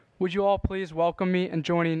Would you all please welcome me in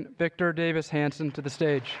joining Victor Davis Hanson to the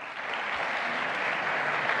stage?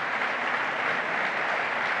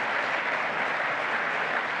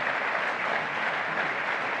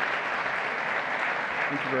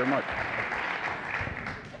 Thank you very much.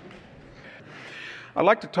 I'd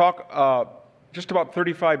like to talk just about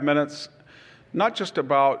 35 minutes, not just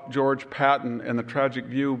about George Patton and the tragic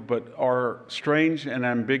view, but our strange and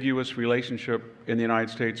ambiguous relationship in the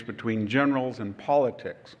United States between generals and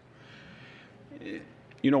politics.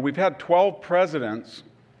 You know, we've had 12 presidents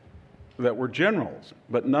that were generals,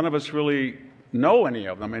 but none of us really know any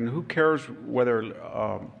of them. And who cares whether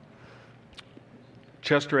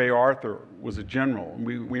Chester A. Arthur was a general?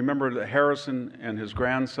 We remember that Harrison and his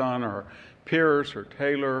grandson, or Pierce or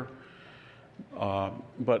Taylor,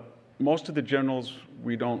 but most of the generals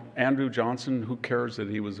we don't. Andrew Johnson, who cares that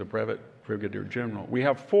he was a brevet brigadier general? We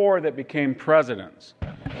have 4 that became presidents.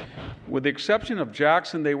 With the exception of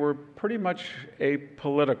Jackson, they were pretty much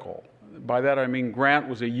apolitical. By that I mean Grant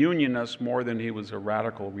was a unionist more than he was a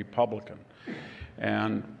radical Republican.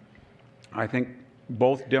 And I think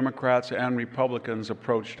both Democrats and Republicans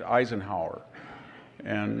approached Eisenhower,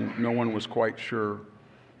 and no one was quite sure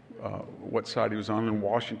what side he was on. And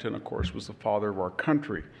Washington, of course, was the father of our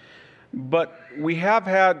country. But we have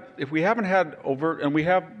had, if we haven't had overt, and we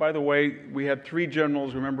have, by the way, we had 3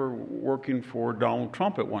 generals, remember, working for Donald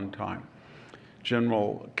Trump at one time.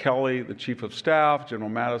 General Kelly, the Chief of Staff, General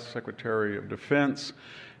Mattis, Secretary of Defense,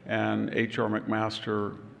 and H.R.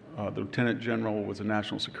 McMaster, the Lieutenant General, was a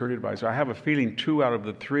National Security Advisor. I have a feeling 2 out of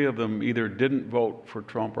the 3 of them either didn't vote for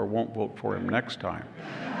Trump or won't vote for him next time.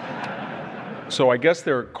 So I guess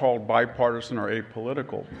they're called bipartisan or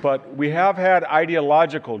apolitical. But we have had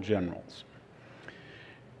ideological generals.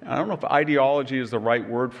 I don't know if ideology is the right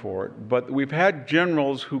word for it, but we've had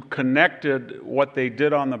generals who connected what they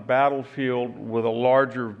did on the battlefield with a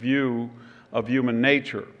larger view of human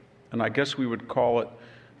nature. And I guess we would call it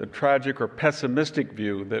the tragic or pessimistic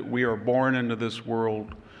view that we are born into this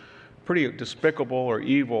world pretty despicable or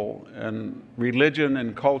evil, and religion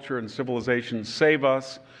and culture and civilization save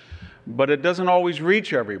us. But it doesn't always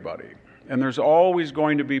reach everybody. And there's always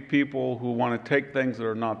going to be people who want to take things that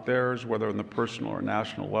are not theirs, whether on the personal or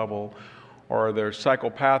national level, or they're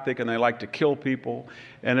psychopathic and they like to kill people.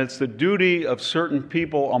 And it's the duty of certain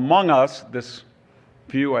people among us, this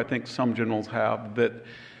view I think some generals have, that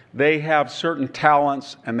they have certain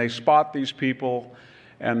talents and they spot these people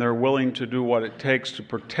and they're willing to do what it takes to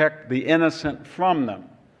protect the innocent from them.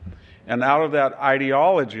 And out of that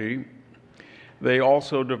ideology, they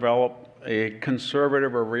also develop a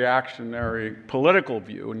conservative or reactionary political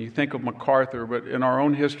view. And you think of MacArthur, but in our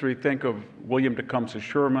own history, think of William Tecumseh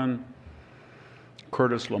Sherman,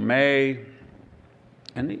 Curtis LeMay,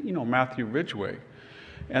 and Matthew Ridgway.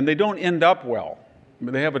 And they don't end up well.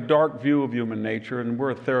 They have a dark view of human nature, and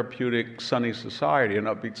we're a therapeutic, sunny society, an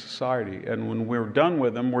upbeat society. And when we're done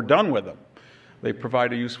with them, we're done with them. They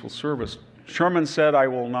provide a useful service. Sherman said, "I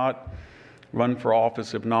will not run for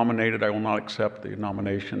office. If nominated, I will not accept the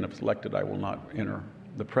nomination. If elected, I will not enter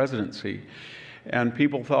the presidency." And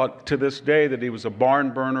people thought to this day that he was a barn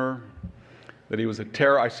burner, that he was a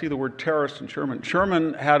terrorist. I see the word terrorist in Sherman.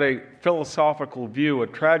 Sherman had a philosophical view, a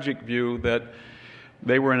tragic view, that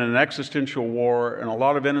they were in an existential war and a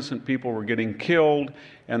lot of innocent people were getting killed,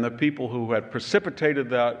 and the people who had precipitated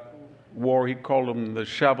that war, he called them the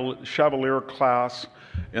Chevalier class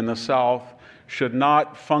in the South, should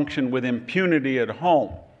not function with impunity at home.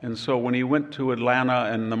 And so when he went to Atlanta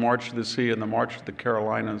and the March to the Sea and the March to the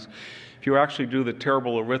Carolinas, if you actually do the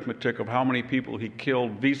terrible arithmetic of how many people he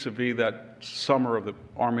killed vis-a-vis that summer of the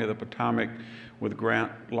Army of the Potomac with Grant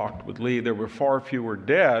locked with Lee, there were far fewer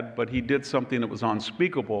dead, but he did something that was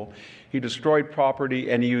unspeakable. He destroyed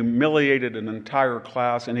property and he humiliated an entire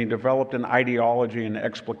class, and he developed an ideology and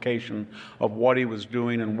explication of what he was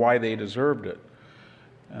doing and why they deserved it.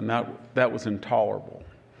 And that was intolerable.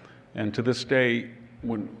 And to this day,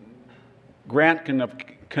 when Grant can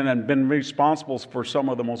have been responsible for some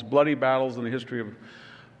of the most bloody battles in the history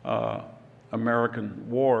of American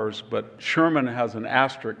wars, but Sherman has an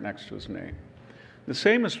asterisk next to his name. The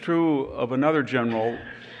same is true of another general.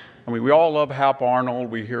 I mean, we all love Hap Arnold.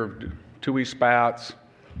 We hear Toohey Spats,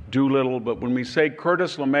 Doolittle, but when we say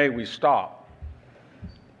Curtis LeMay, we stop.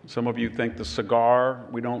 Some of you think the cigar.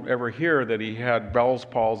 We don't ever hear that he had Bell's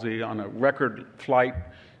palsy on a record flight,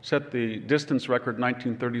 set the distance record in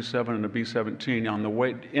 1937 in a B-17. On the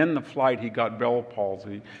way in the flight, he got Bell's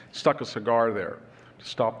palsy, stuck a cigar there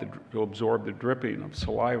to absorb the dripping of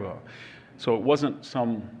saliva. So it wasn't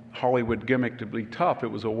some Hollywood gimmick to be tough. It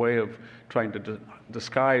was a way of trying to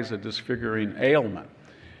disguise a disfiguring ailment.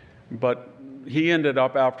 But he ended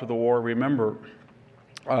up after the war, remember,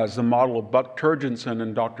 as the model of Buck Turgidson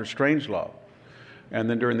and Dr. Strangelove. And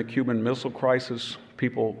then during the Cuban Missile Crisis,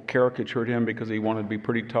 people caricatured him because he wanted to be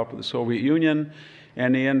pretty tough with the Soviet Union,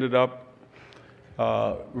 and he ended up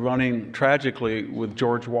running tragically with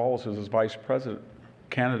George Wallace as his vice president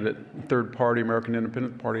candidate, third party, American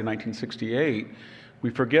Independence Party in 1968. We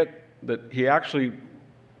forget that he actually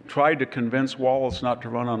tried to convince Wallace not to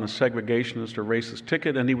run on a segregationist or racist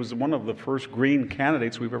ticket, and he was one of the first green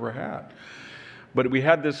candidates we've ever had. But we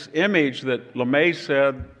had this image that LeMay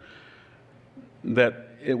said that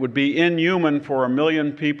it would be inhuman for 1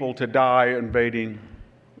 million people to die invading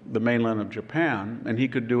the mainland of Japan, and he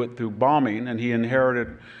could do it through bombing, and he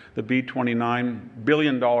inherited the B-29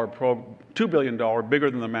 $2 billion, bigger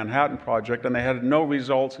than the Manhattan Project, and they had no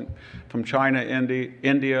results from China,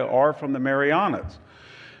 India, or from the Marianas.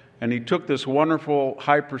 And he took this wonderful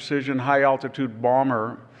high-precision, high-altitude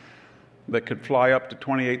bomber that could fly up to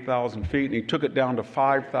 28,000 feet, and he took it down to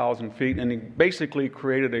 5,000 feet, and he basically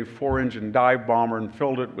created a 4-engine dive bomber and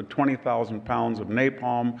filled it with 20,000 pounds of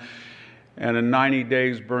napalm, and in 90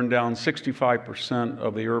 days burned down 65%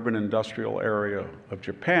 of the urban industrial area of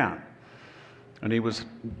Japan. And he was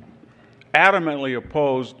adamantly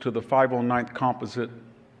opposed to the 509th Composite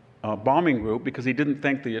Bombing Group because he didn't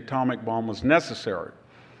think the atomic bomb was necessary.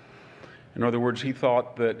 In other words, he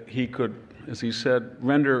thought that he could, as he said,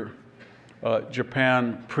 render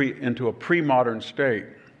Japan into a pre-modern state.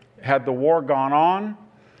 Had the war gone on,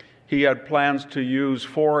 he had plans to use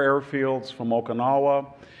 4 airfields from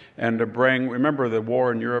Okinawa and to bring, remember the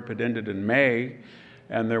war in Europe had ended in May,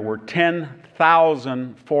 and there were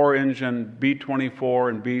 10,000 4-engine B-24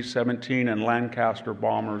 and B-17 and Lancaster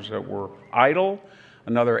bombers that were idle,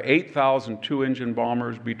 another 8,000 2-engine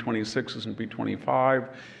bombers, B-26s and B-25.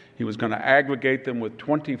 He was going to aggregate them with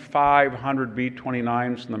 2,500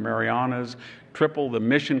 B-29s from the Marianas, triple the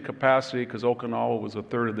mission capacity because Okinawa was a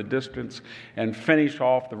third of the distance, and finish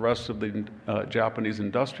off the rest of the Japanese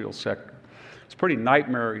industrial sector. It's a pretty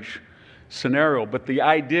nightmarish scenario, but the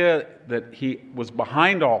idea that he was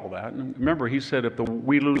behind all that, and remember he said if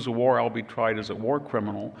we lose the war, I'll be tried as a war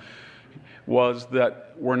criminal, was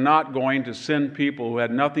that we're not going to send people who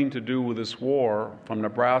had nothing to do with this war from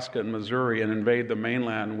Nebraska and Missouri and invade the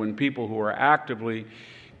mainland when people who are actively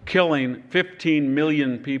killing 15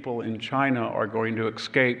 million people in China are going to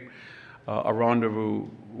escape a rendezvous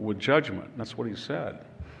with judgment. That's what he said.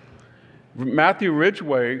 Matthew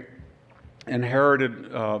Ridgway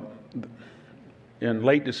inherited in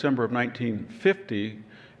late December of 1950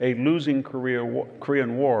 a losing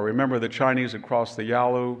Korean War. Remember the Chinese had crossed the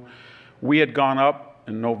Yalu. We had gone up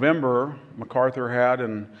in November, MacArthur had,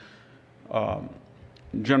 and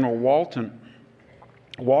General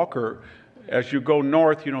Walker, as you go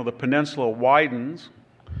north, you know, the peninsula widens.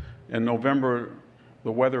 In November,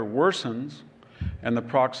 the weather worsens, and the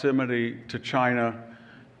proximity to China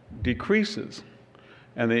decreases.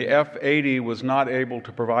 And the F-80 was not able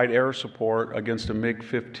to provide air support against a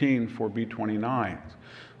MiG-15 for B-29s.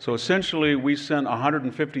 So essentially, we sent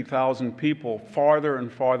 150,000 people farther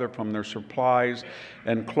and farther from their supplies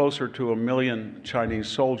and closer to 1 million Chinese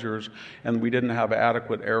soldiers, and we didn't have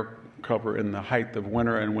adequate air cover in the height of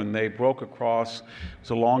winter. And when they broke across, it was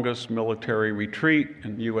the longest military retreat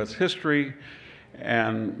in U.S. history,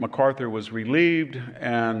 and MacArthur was relieved,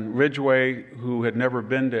 and Ridgway, who had never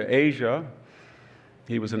been to Asia,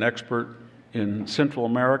 he was an expert in Central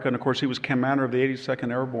America, and of course he was commander of the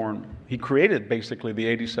 82nd Airborne. He created basically the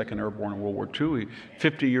 82nd Airborne in World War II.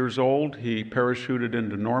 50 years old, he parachuted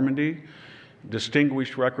into Normandy,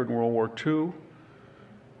 distinguished record in World War II.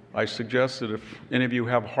 I suggest that if any of you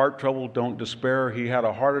have heart trouble, don't despair. He had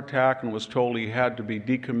a heart attack and was told he had to be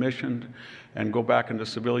decommissioned and go back into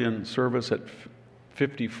civilian service at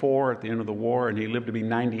 54 at the end of the war, and he lived to be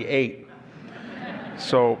 98.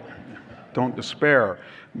 So don't despair.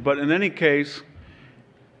 But in any case,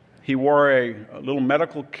 he wore a little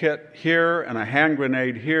medical kit here and a hand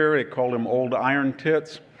grenade here. They called him Old Iron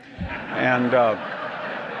Tits. And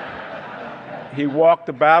he walked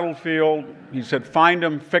the battlefield. He said, find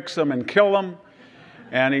them, fix them, and kill them.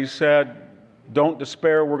 And he said, don't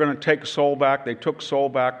despair, we're going to take Seoul back. They took Seoul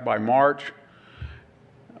back by March.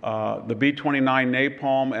 The B-29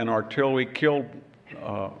 napalm and artillery killed,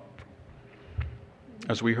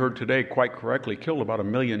 as we heard today quite correctly, killed about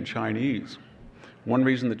 1 million Chinese. One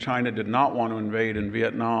reason that China did not want to invade in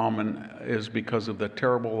Vietnam is because of the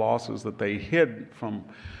terrible losses that they hid from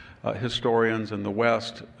historians in the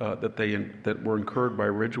West that were incurred by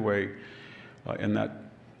Ridgway in that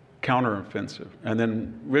counteroffensive. And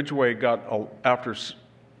then Ridgway got, after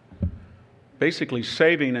basically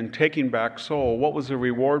saving and taking back Seoul. What was the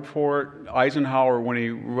reward for it? Eisenhower, when he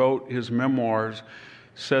wrote his memoirs,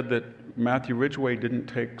 said that Matthew Ridgway didn't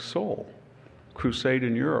take Seoul. Crusade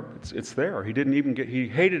in Europe, it's there. He didn't even he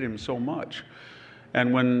hated him so much.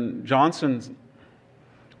 And when Eisenhower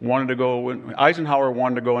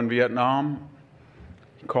wanted to go in Vietnam,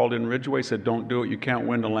 he called in Ridgway, said, don't do it, you can't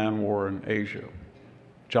win the land war in Asia.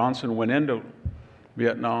 Johnson went into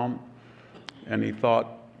Vietnam, and he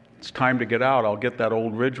thought, it's time to get out. I'll get that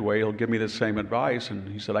old Ridgway, he'll give me the same advice. And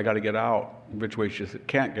he said, I got to get out. And Ridgway just said,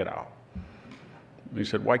 can't get out. And he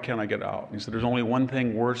said, why can't I get out? And he said, there's only one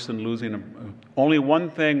thing worse than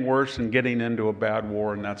getting into a bad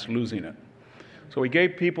war, and that's losing it. So he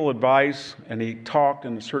gave people advice, and he talked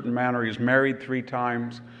in a certain manner. He was married 3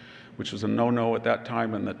 times, which was a no-no at that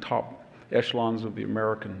time in the top echelons of the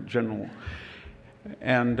American general.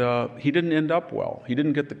 And he didn't end up well. He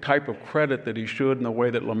didn't get the type of credit that he should in the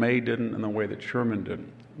way that LeMay didn't and the way that Sherman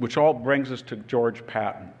didn't, which all brings us to George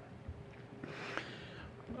Patton.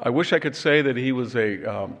 I wish I could say that he was he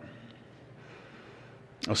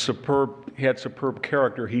had superb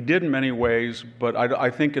character. He did in many ways, but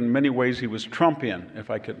I think in many ways he was Trumpian,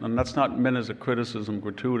 if I could, and that's not meant as a criticism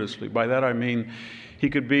gratuitously. By that I mean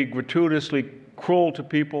he could be gratuitously cruel to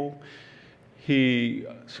people. He,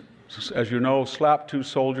 as you know, slapped 2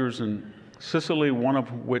 soldiers in Sicily, one of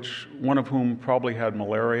whom probably had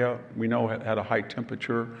malaria. We know had a high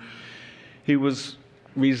temperature. He was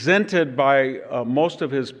resented by most of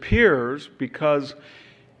his peers because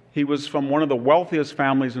he was from one of the wealthiest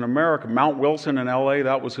families in America. Mount Wilson in L.A.,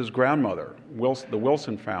 that was his grandmother, the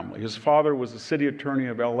Wilson family. His father was the city attorney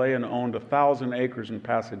of L.A. and owned 1,000 acres in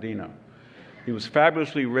Pasadena. He was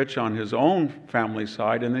fabulously rich on his own family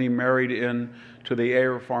side, and then he married into the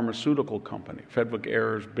Ayer Pharmaceutical Company, Frederick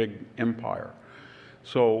Ayer's big empire.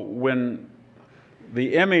 So when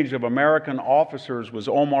the image of American officers was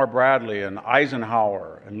Omar Bradley and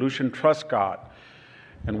Eisenhower and Lucian Truscott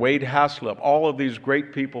and Wade Haslip, all of these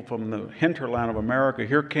great people from the hinterland of America.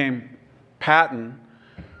 Here came Patton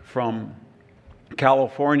from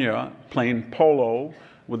California playing polo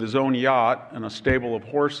with his own yacht and a stable of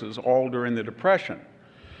horses, all during the Depression.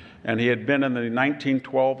 And he had been in the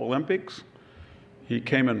 1912 Olympics. He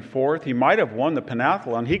came in 4th. He might have won the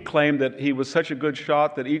pentathlon. He claimed that he was such a good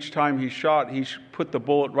shot that each time he shot, he put the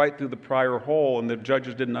bullet right through the prior hole, and the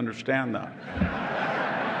judges didn't understand that.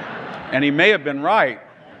 And he may have been right.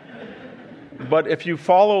 But if you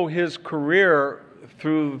follow his career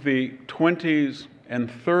through the 20s and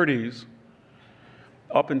 30s,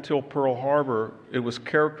 up until Pearl Harbor, it was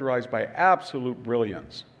characterized by absolute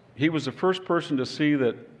brilliance. He was the first person to see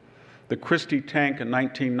that the Christie tank in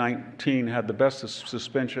 1919 had the best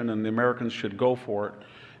suspension and the Americans should go for it,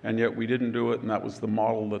 and yet we didn't do it, and that was the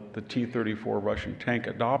model that the T-34 Russian tank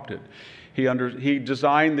adopted. He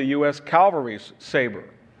designed the U.S. Cavalry saber.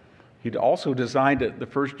 He'd also designed the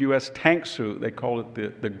first U.S. tank suit. They called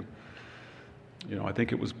it I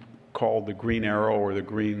think it was called the Green Arrow or the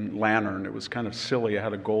Green Lantern. It was kind of silly. It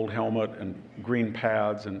had a gold helmet and green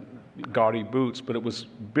pads and gaudy boots, but it was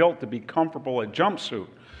built to be comfortable, a jumpsuit.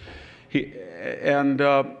 In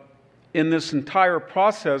this entire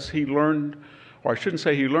process, he learned, or I shouldn't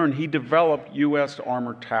say he learned, he developed U.S.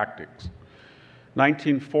 armor tactics.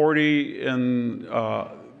 1940, in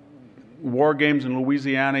war games in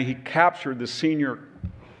Louisiana, he captured the senior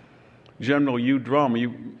General Hugh Drum.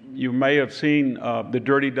 You may have seen The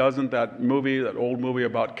Dirty Dozen, that old movie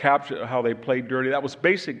about how they played dirty. That was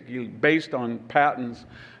basically based on Patton's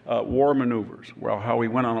war maneuvers, how he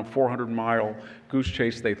went on a 400-mile goose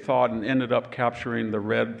chase, they thought, and ended up capturing the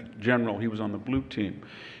red general. He was on the blue team.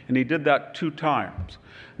 And he did that 2 times.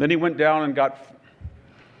 Then he went down and got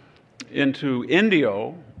into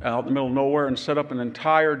Indio, out in the middle of nowhere, and set up an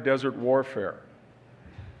entire desert warfare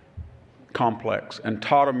complex and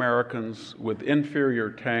taught Americans with inferior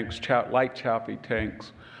tanks, light Chaffee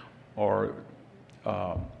tanks, or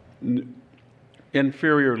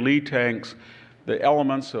inferior Lee tanks, the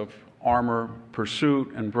elements of armor,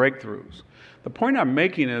 pursuit, and breakthroughs. The point I'm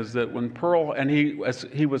making is that when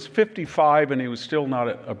he was 55 and he was still not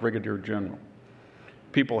a brigadier general.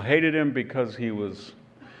 People hated him because he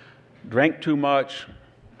drank too much.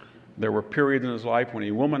 There were periods in his life when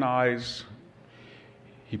he womanized.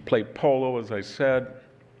 He played polo, as I said.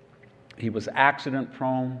 He was accident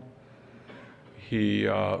prone. He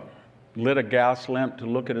lit a gas lamp to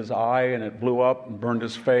look at his eye, and it blew up and burned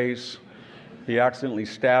his face. He accidentally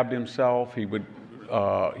stabbed himself. In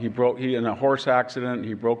a horse accident,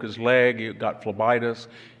 he broke his leg. He got phlebitis.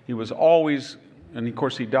 He was always And of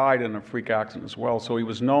course, he died in a freak accident as well. So he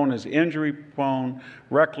was known as injury-prone,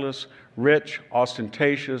 reckless, rich,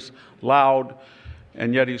 ostentatious, loud,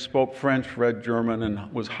 and yet he spoke French, read German,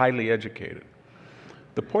 and was highly educated.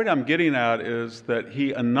 The point I'm getting at is that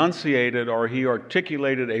he enunciated or he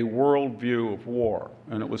articulated a worldview of war,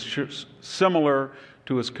 and it was similar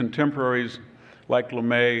to his contemporaries like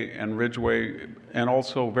LeMay and Ridgway, and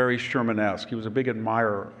also very Shermanesque. He was a big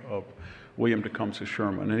admirer of William Tecumseh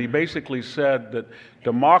Sherman, and he basically said that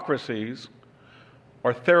democracies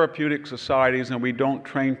are therapeutic societies, and we don't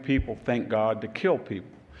train people, thank God, to kill people.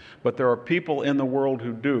 But there are people in the world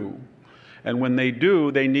who do, and when they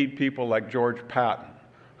do, they need people like George Patton,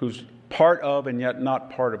 who's part of and yet not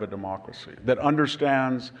part of a democracy, that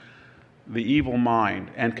understands the evil mind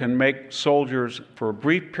and can make soldiers for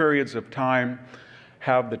brief periods of time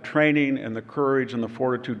have the training and the courage and the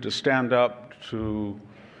fortitude to stand up to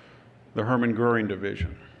the Hermann Goering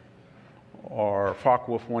Division or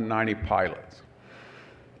Focke-Wulf 190 pilots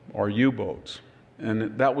or U-boats.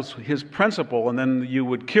 And that was his principle. And then you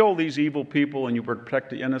would kill these evil people and you protect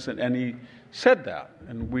the innocent. And he said that.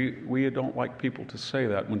 And we don't like people to say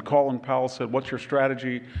that. When Colin Powell said, "What's your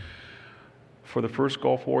strategy for the first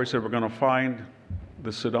Gulf War?" He said, "We're going to find the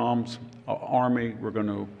Saddam's army. We're going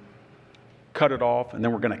to cut it off, and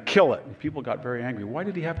then we're going to kill it." And people got very angry. Why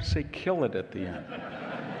did he have to say kill it at the end?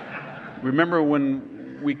 Remember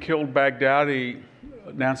when we killed Baghdadi,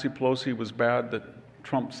 Nancy Pelosi was bad that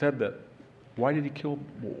Trump said that. Why did he kill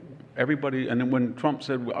everybody? And then when Trump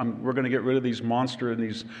said, we're going to get rid of these monsters and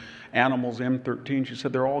these animals, M13, she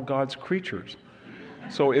said, they're all God's creatures.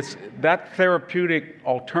 So it's that therapeutic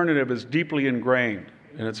alternative is deeply ingrained,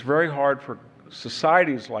 and it's very hard for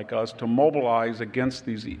societies like us to mobilize against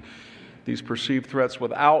these perceived threats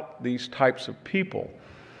without these types of people.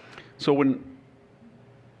 So when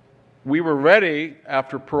we were ready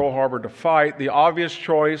after Pearl Harbor to fight, the obvious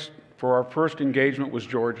choice for our first engagement was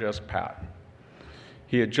George S. Patton.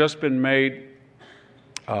 He had just been made,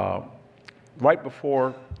 right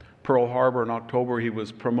before Pearl Harbor in October, he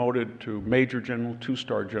was promoted to Major General,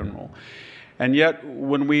 2-star general. And yet,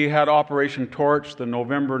 when we had Operation Torch, the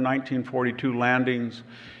November 1942 landings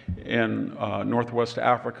in Northwest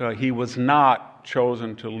Africa, he was not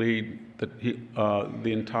chosen to lead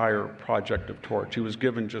the entire project of Torch. He was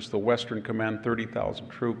given just the Western Command, 30,000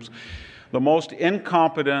 troops. The most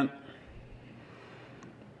incompetent,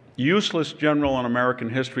 useless general in American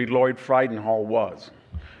history, Lloyd Friedenhall, was.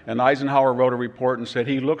 And Eisenhower wrote a report and said,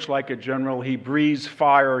 "He looks like a general, he breathes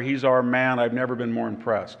fire, he's our man, I've never been more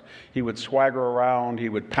impressed." He would swagger around, he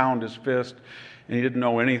would pound his fist, and he didn't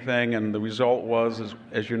know anything, and the result was,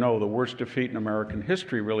 as you know, the worst defeat in American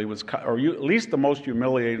history really was, or at least the most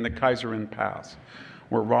humiliating, the Kaiserin Pass,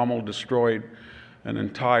 where Rommel destroyed an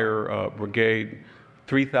entire brigade,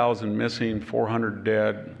 3,000 missing, 400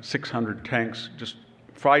 dead, 600 tanks. Just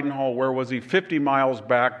Friedenhall, where was he? 50 miles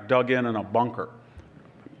back, dug in a bunker,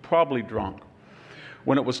 probably drunk.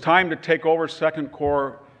 When it was time to take over Second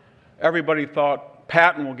Corps, everybody thought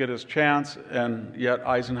Patton will get his chance, and yet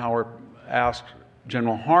Eisenhower asked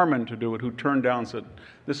General Harmon to do it, who turned down and said,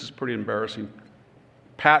 "This is pretty embarrassing.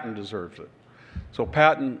 Patton deserves it." So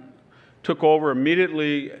Patton took over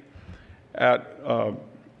immediately at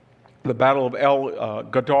the Battle of El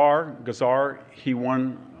Ghazar. He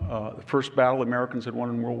won the first battle the Americans had won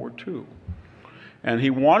in World War II. And he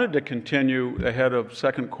wanted to continue ahead of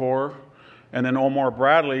Second Corps. And then Omar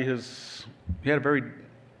Bradley, he had a very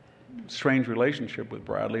strange relationship with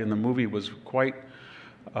Bradley, and the movie was quite,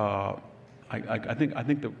 I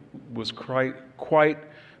think that was quite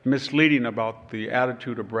misleading about the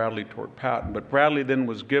attitude of Bradley toward Patton. But Bradley then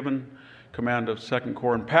was given command of Second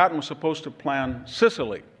Corps, and Patton was supposed to plan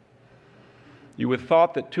Sicily. You would have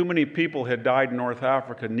thought that too many people had died in North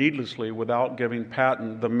Africa needlessly without giving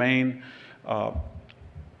Patton the main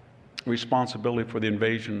responsibility for the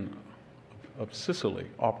invasion of Sicily,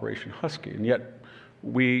 Operation Husky. And yet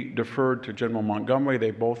we deferred to General Montgomery. They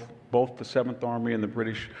both the 7th Army and the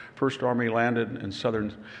British First Army landed in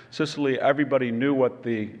southern Sicily. Everybody knew what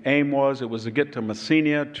the aim was. It was to get to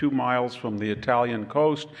Messina, 2 miles from the Italian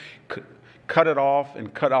coast, cut it off,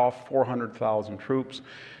 and cut off 400,000 troops.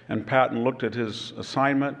 And Patton looked at his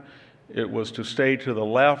assignment. It was to stay to the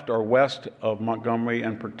left or west of Montgomery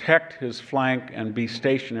and protect his flank and be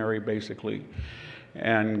stationary, basically,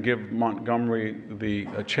 and give Montgomery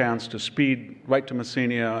a chance to speed right to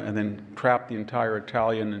Messina and then trap the entire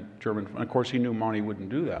Italian and German. And of course, he knew Monty wouldn't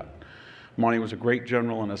do that. Monty was a great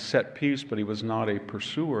general and a set piece, but he was not a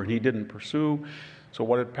pursuer, and he didn't pursue. So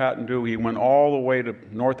what did Patton do? He went all the way to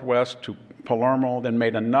northwest to Palermo, then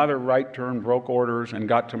made another right turn, broke orders, and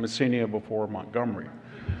got to Messina before Montgomery.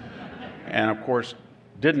 and of course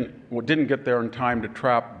didn't get there in time to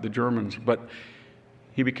trap the Germans. But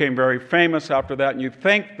he became very famous after that, and you'd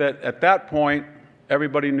think that at that point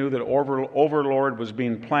everybody knew that Overlord was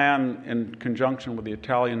being planned in conjunction with the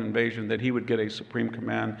Italian invasion, that he would get a supreme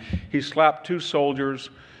command. He slapped 2 soldiers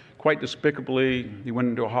quite despicably. He went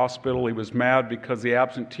into a hospital. He was mad because the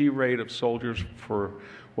absentee rate of soldiers for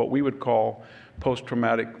what we would call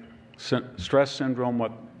post-traumatic stress syndrome,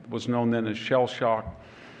 what was known then as shell shock.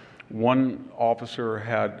 One officer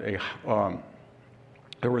had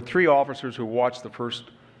there were 3 officers who watched the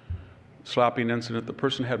first slapping incident. The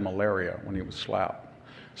person had malaria when he was slapped.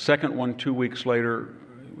 Second one, 2 weeks later,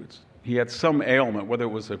 he had some ailment, whether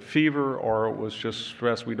it was a fever or it was just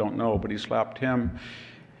stress, we don't know, but he slapped him.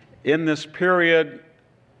 In this period,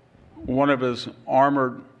 one of his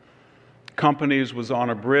armored companies was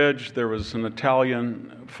on a bridge. There was an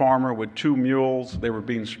Italian farmer with 2 mules. They were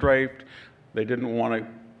being strafed. They didn't want to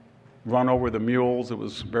run over the mules. It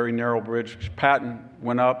was a very narrow bridge. Patton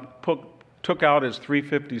went up, took out his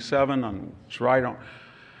 .357 on his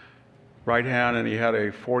right hand, and he had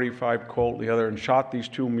a .45 Colt the other, and shot these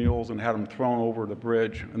 2 mules and had them thrown over the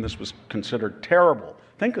bridge. And this was considered terrible.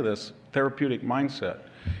 Think of this therapeutic mindset.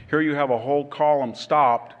 Here you have a whole column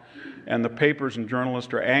stopped, and the papers and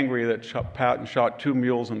journalists are angry that Patton shot 2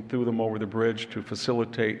 mules and threw them over the bridge to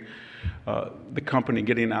facilitate the company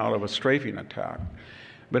getting out of a strafing attack.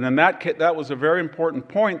 But in that case, that was a very important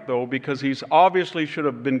point, though, because he's obviously should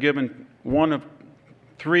have been given one of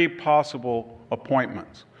 3 possible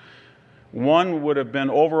appointments. One would have been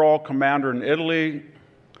overall commander in Italy,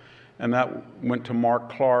 and that went to Mark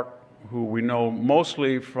Clark, who we know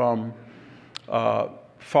mostly from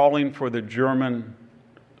falling for the German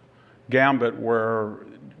gambit, where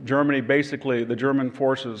Germany basically, the German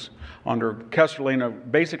forces under Kesselring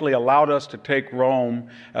basically allowed us to take Rome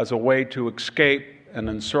as a way to escape an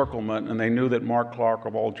encirclement, and they knew that Mark Clark,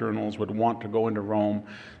 of all journals, would want to go into Rome,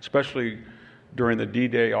 especially during the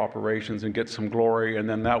D-Day operations, and get some glory, and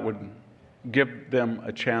then that would give them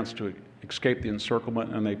a chance to escape the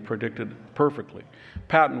encirclement, and they predicted perfectly.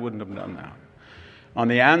 Patton wouldn't have done that. On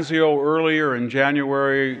the Anzio earlier in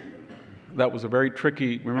January, that was a very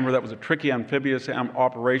tricky, remember that was a tricky amphibious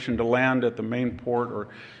operation to land at the main port or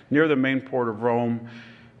near the main port of Rome.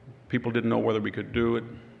 People didn't know whether we could do it.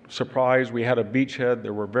 Surprise, we had a beachhead.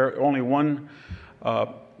 There were only one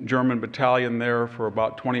German battalion there for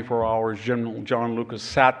about 24 hours. General John Lucas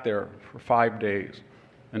sat there for 5 days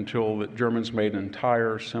until the Germans made an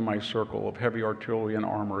entire semicircle of heavy artillery and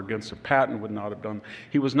armor against it. Patton would not have done.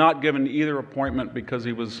 He was not given either appointment because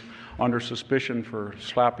he was under suspicion for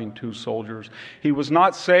slapping 2 soldiers. He was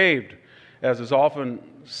not saved, as is often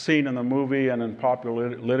seen in the movie and in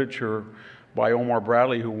popular literature, by Omar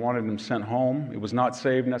Bradley, who wanted him sent home. It was not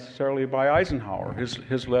saved necessarily by Eisenhower.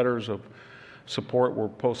 His letters of support were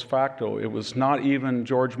post facto. It was not even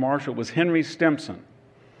George Marshall. It was Henry Stimson,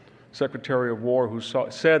 Secretary of War, who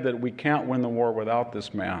said that we can't win the war without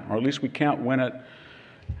this man, or at least we can't win it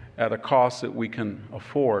at a cost that we can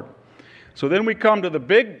afford. So then we come to the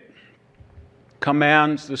big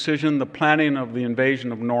command's decision, the planning of the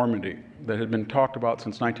invasion of Normandy that had been talked about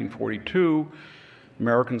since 1942.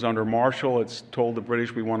 Americans under Marshall had told the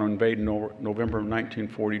British we want to invade in November of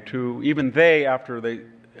 1942. Even they, after they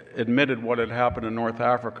admitted what had happened in North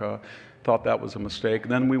Africa, thought that was a mistake.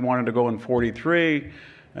 Then we wanted to go in 43,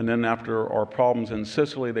 and then after our problems in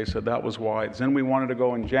Sicily, they said that was wise. Then we wanted to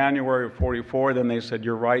go in January of 44. Then they said,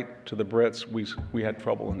 you're right, to the Brits. We had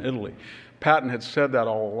trouble in Italy. Patton had said that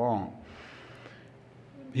all along.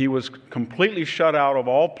 He was completely shut out of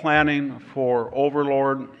all planning for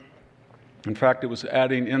Overlord. In fact, it was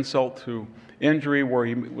adding insult to injury, where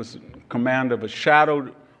he was in command of a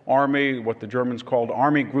shadowed army, what the Germans called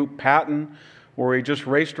Army Group Patton, where he just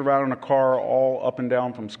raced around in a car all up and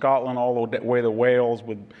down from Scotland all the way to Wales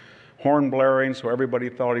with horn blaring, so everybody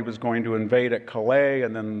thought he was going to invade at Calais,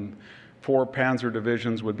 and then 4 panzer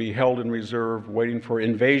divisions would be held in reserve waiting for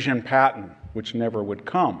Invasion Patton, which never would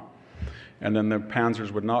come. And then the panzers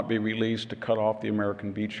would not be released to cut off the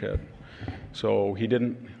American beachhead. So he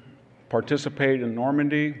didn't participate in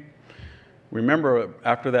Normandy. Remember,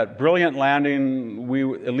 after that brilliant landing, we,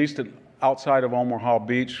 at least outside of Omaha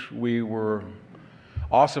Beach, we were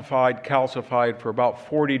ossified, calcified for about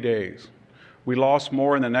 40 days. We lost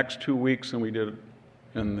more in the next 2 weeks than we did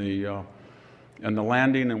in the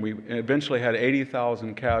landing, and we eventually had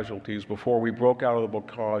 80,000 casualties before we broke out of the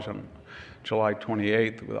blockage on July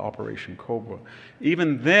 28th with Operation Cobra.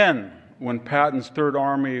 Even then, when Patton's Third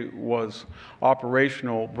Army was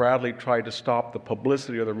operational, Bradley tried to stop the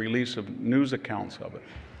publicity or the release of news accounts of it.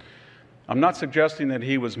 I'm not suggesting that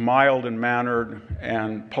he was mild and mannered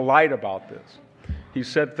and polite about this. He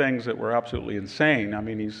said things that were absolutely insane. I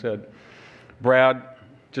mean, he said, Brad,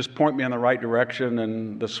 just point me in the right direction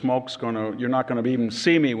and the smoke's you're not going to even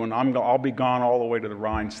see me when I'll be gone all the way to the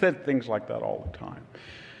Rhine. Said things like that all the time.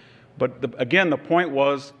 But again, the point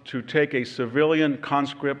was to take a civilian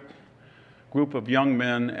conscript group of young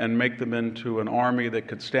men and make them into an army that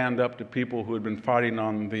could stand up to people who had been fighting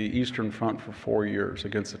on the Eastern Front for 4 years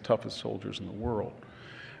against the toughest soldiers in the world.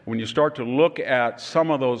 When you start to look at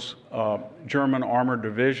some of those German armored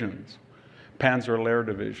divisions, Panzer-Lehr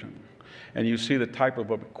Division, and you see the type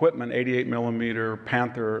of equipment, 88 millimeter,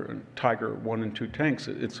 Panther, and Tiger 1 and 2 tanks,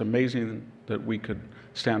 it's amazing that we could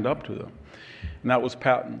stand up to them. And that was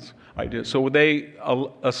Patton's idea. So they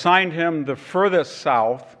assigned him the furthest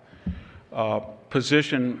south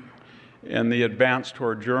position in the advance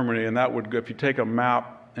toward Germany, and that would, if you take a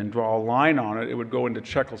map and draw a line on it, it would go into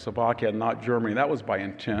Czechoslovakia, not Germany. That was by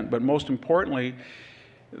intent. But most importantly,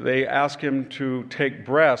 they asked him to take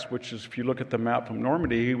Brest, which is, if you look at the map from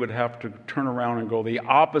Normandy, he would have to turn around and go the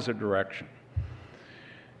opposite direction.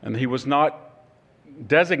 And he was not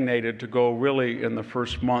designated to go really in the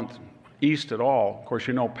first month east at all. Of course,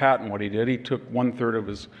 you know Patton, what he did. He took 1/3 of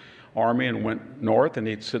his army and went north, and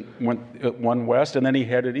he went one west, and then he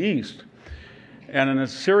headed east. And in a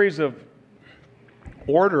series of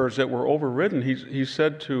orders that were overridden, he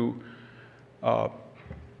said to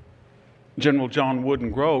General John Wood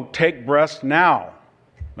and Grove, take Brest now.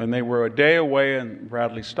 And they were a day away, and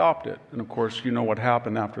Bradley stopped it. And of course, you know what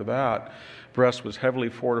happened after that. Brest was heavily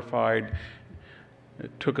fortified.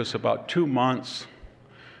 It took us about 2 months.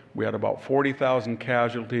 We had about 40,000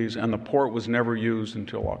 casualties, and the port was never used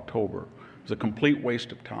until October. It was a complete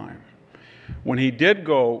waste of time. When he did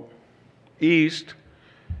go east,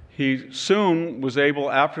 he soon was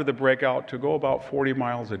able, after the breakout, to go about 40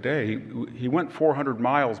 miles a day. He went 400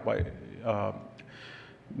 miles by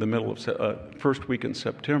the middle of first week in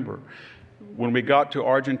September. When we got to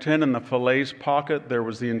Argentine and the Falaise pocket, there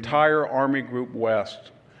was the entire Army Group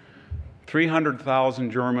West.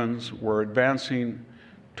 300,000 Germans were advancing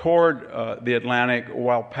toward the Atlantic,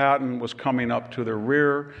 while Patton was coming up to their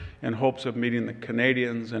rear in hopes of meeting the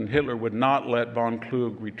Canadians, and Hitler would not let von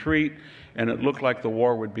Kluge retreat, and it looked like the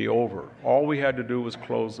war would be over. All we had to do was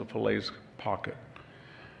close the Falaise pocket.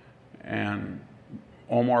 And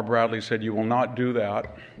Omar Bradley said, you will not do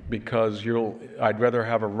that because I'd rather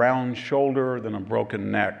have a round shoulder than a broken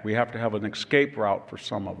neck. We have to have an escape route for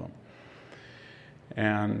some of them.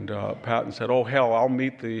 And Patton said, oh, hell, I'll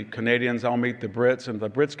meet the Canadians, I'll meet the Brits, and if the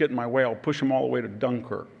Brits get in my way, I'll push them all the way to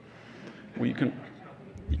Dunkirk. Well, you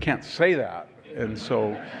can't say that. And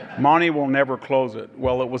so Monty will never close it.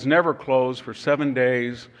 Well, it was never closed for 7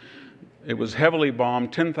 days. It was heavily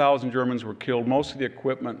bombed. 10,000 Germans were killed. Most of the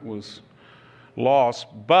equipment was lost,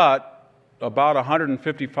 but about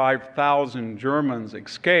 155,000 Germans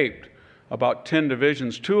escaped, about 10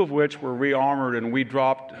 divisions, 2 of which were rearmored, and we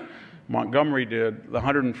dropped, Montgomery did, the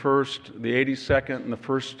 101st, the 82nd, and the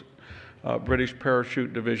 1st British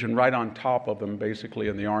Parachute Division right on top of them, basically,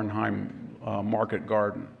 in the Arnhem Market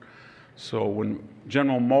Garden. So when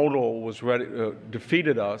General Model was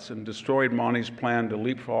defeated us and destroyed Monty's plan to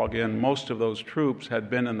leapfrog in, most of those troops had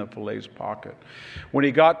been in the Falaise pocket. When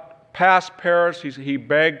he got past Paris, he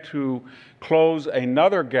begged to close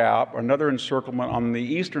another gap, another encirclement on the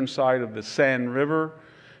eastern side of the Seine River.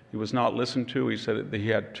 He was not listened to. He said that he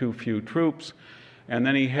had too few troops. And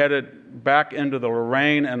then he headed back into the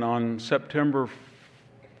Lorraine, and on September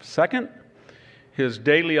 2nd, his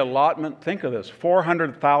daily allotment, think of this,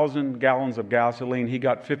 400,000 gallons of gasoline, he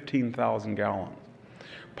got 15,000 gallons.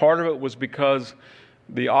 Part of it was because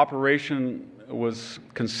the operation was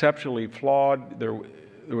conceptually flawed. There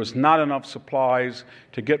was not enough supplies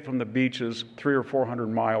to get from the beaches 300 or 400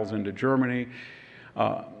 miles into Germany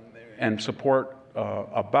and support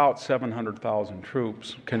about 700,000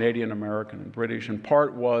 troops, Canadian, American, and British. And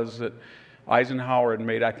part was that Eisenhower had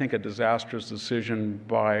made, I think, a disastrous decision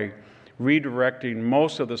by redirecting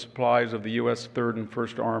most of the supplies of the U.S. 3rd and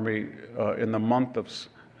 1st Army in the month of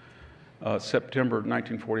September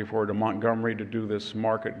 1944 to Montgomery to do this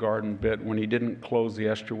Market Garden bit when he didn't close the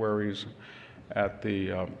estuaries at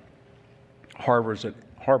the harbor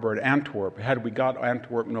at Antwerp. Had we got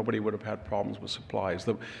Antwerp, nobody would have had problems with supplies.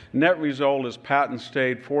 The net result is Patton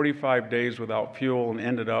stayed 45 days without fuel and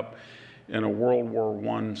ended up in a World War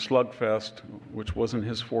I slugfest, which wasn't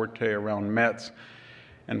his forte, around Metz.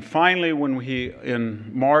 And finally,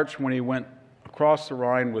 in March, when he went across the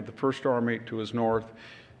Rhine with the First Army to his north,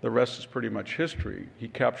 the rest is pretty much history. He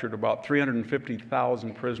captured about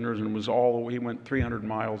 350,000 prisoners and he went 300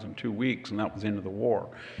 miles in 2 weeks, and that was the end of the war.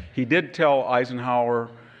 He did tell Eisenhower,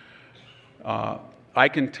 I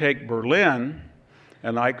can take Berlin,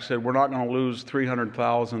 and Ike said, we're not going to lose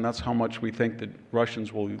 300,000. That's how much we think the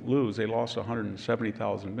Russians will lose. They lost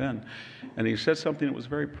 170,000 men. And he said something that was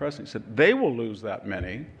very pressing. He said, they will lose that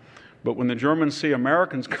many, but when the Germans see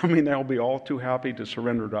Americans coming, they'll be all too happy to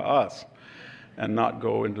surrender to us and not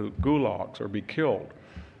go into gulags or be killed.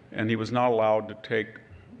 And he was not allowed to take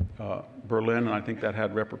Berlin, and I think that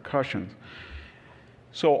had repercussions.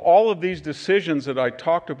 So all of these decisions that I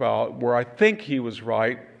talked about, where I think he was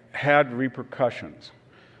right, had repercussions.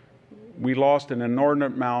 We lost an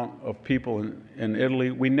inordinate amount of people in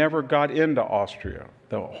Italy. We never got into Austria.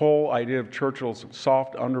 The whole idea of Churchill's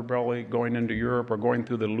soft underbelly going into Europe or going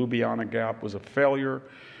through the Ljubljana Gap was a failure.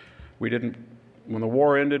 When the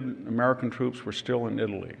war ended, American troops were still in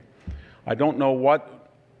Italy. I don't know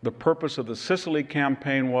what the purpose of the Sicily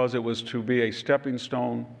campaign was. It was to be a stepping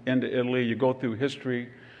stone into Italy. You go through history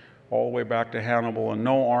all the way back to Hannibal, and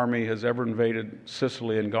no army has ever invaded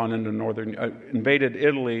Sicily and gone into invaded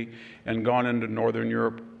Italy and gone into northern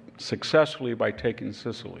Europe successfully by taking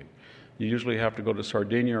Sicily. You usually have to go to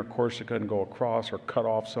Sardinia or Corsica and go across, or cut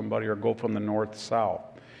off somebody, or go from the north south.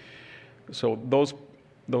 So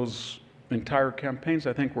those entire campaigns,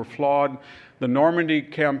 I think, were flawed. The Normandy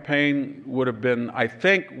campaign would have been, I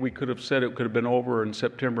think we could have said it could have been over in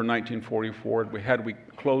September 1944 had we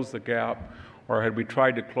closed the gap, or had we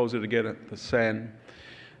tried to close it again at the Seine.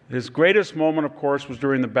 His greatest moment, of course, was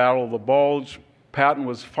during the Battle of the Bulge. Patton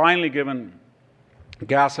was finally given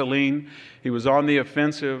gasoline. He was on the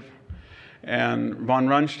offensive, and von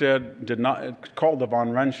Rundstedt called the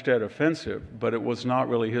von Rundstedt offensive, but it was not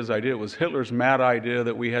really his idea. It was Hitler's mad idea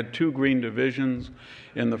that we had 2 green divisions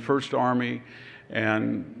in the First Army,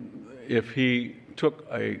 and if he took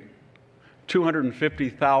a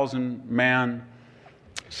 250,000 man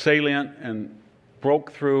salient and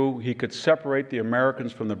broke through, he could separate the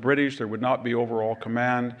Americans from the British. There would not be overall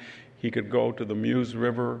command. He could go to the Meuse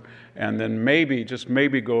River and then maybe, just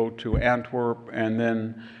maybe, go to Antwerp and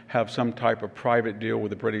then have some type of private deal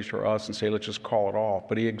with the British or us and say, let's just call it off.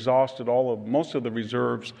 But he exhausted most of the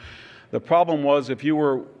reserves. The problem was, if you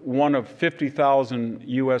were one of 50,000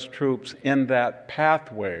 U.S. troops in that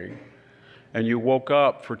pathway, and you woke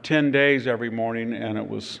up for 10 days every morning and it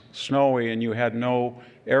was snowy and you had no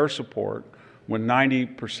air support, when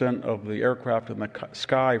 90% of the aircraft in the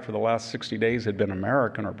sky for the last 60 days had been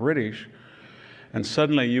American or British, and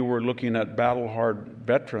suddenly you were looking at battle-hard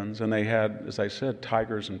veterans, and they had, as I said,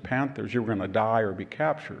 tigers and panthers. You were going to die or be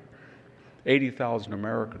captured. 80,000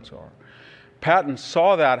 Americans are. Patton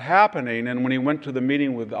saw that happening, and when he went to the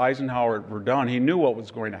meeting with Eisenhower at Verdun, he knew what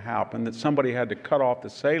was going to happen, that somebody had to cut off the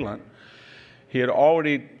salient. He had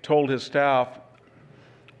already told his staff,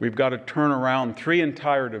 we've got to turn around 3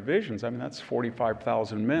 entire divisions. I mean, that's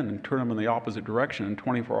 45,000 men, and turn them in the opposite direction in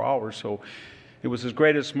 24 hours. So it was his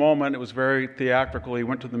greatest moment. It was very theatrical. He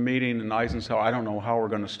went to the meeting, and Eisenhower, I don't know how we're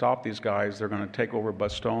going to stop these guys. They're going to take over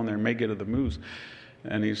Bastogne. They may get to the Meuse.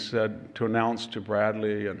 And he said, to announce to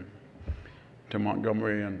Bradley and to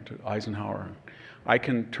Montgomery and to Eisenhower, I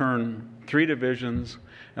can turn 3 divisions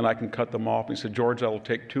and I can cut them off. And he said, George, that'll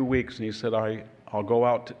take 2 weeks. And he said, I'll go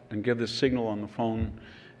out and give this signal on the phone,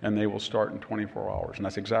 and they will start in 24 hours. And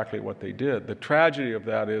that's exactly what they did. The tragedy of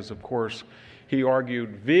that is, of course, he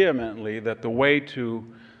argued vehemently that the way to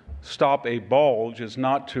stop a bulge is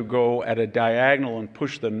not to go at a diagonal and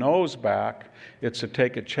push the nose back. It's to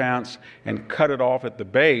take a chance and cut it off at the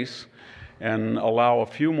base and allow a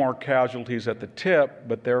few more casualties at the tip,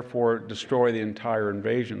 but therefore destroy the entire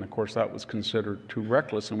invasion. Of course, that was considered too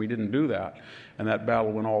reckless, and we didn't do that. And that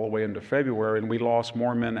battle went all the way into February, and we lost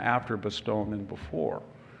more men after Bastogne than before.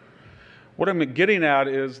 What I'm getting at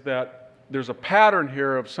is that there's a pattern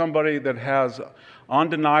here of somebody that has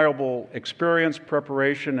undeniable experience,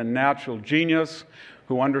 preparation, and natural genius,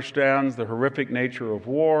 who understands the horrific nature of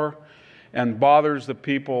war and bothers the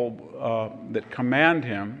people that command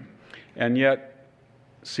him. And yet,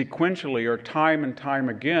 sequentially, or time and time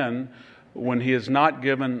again, when he is not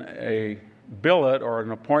given a billet or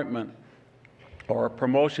an appointment or a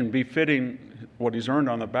promotion befitting what he's earned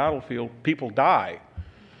on the battlefield, people die.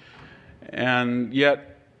 And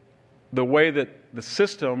yet, the way that the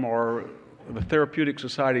system or the therapeutic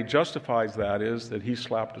society justifies that is that he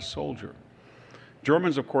slapped a soldier.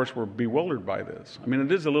 Germans, of course, were bewildered by this. I mean,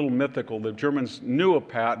 it is a little mythical. The Germans knew of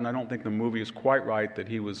Patton. I don't think the movie is quite right that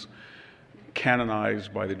he was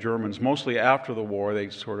canonized by the Germans. Mostly after the war, they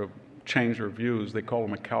sort of change their views. They call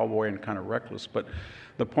him a cowboy and kind of reckless. But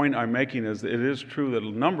the point I'm making is that it is true that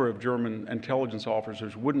a number of German intelligence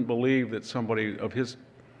officers wouldn't believe that somebody of his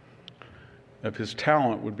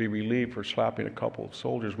talent would be relieved for slapping a couple of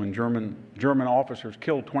soldiers when German officers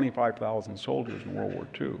killed 25,000 soldiers in World War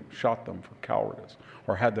II, shot them for cowardice,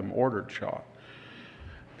 or had them ordered shot.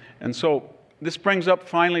 And so this brings up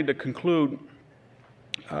finally to conclude,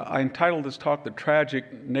 I entitled this talk The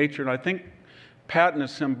Tragic Nature, and I think Patton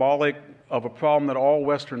is symbolic of a problem that all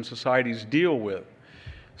Western societies deal with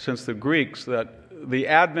since the Greeks, that the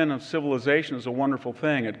advent of civilization is a wonderful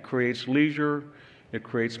thing. It creates leisure, it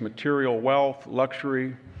creates material wealth,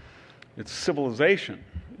 luxury. It's civilization.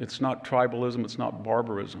 It's not tribalism, it's not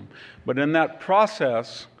barbarism. But in that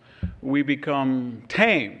process, we become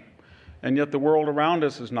tame, and yet the world around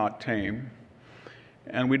us is not tame.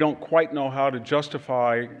 And we don't quite know how to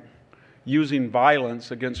justify using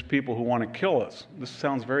violence against people who want to kill us. This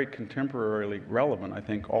sounds very contemporarily relevant, I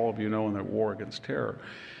think all of you know, in the war against terror.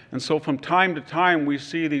 And so from time to time, we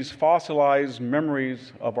see these fossilized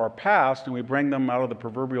memories of our past, and we bring them out of the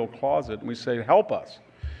proverbial closet, and we say, help us.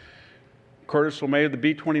 Curtis LeMay, the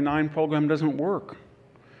B-29 program doesn't work.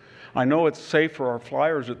 I know it's safe for our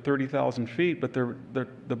flyers at 30,000 feet, but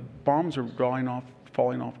the bombs are falling off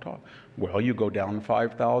top. Well, you go down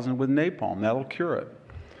 5,000 with napalm. That'll cure it.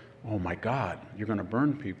 Oh, my God, you're going to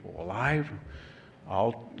burn people alive?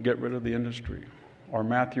 I'll get rid of the industry. Or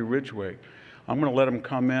Matthew Ridgway. I'm going to let them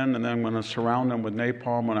come in, and then I'm going to surround them with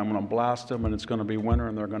napalm, and I'm going to blast them, and it's going to be winter,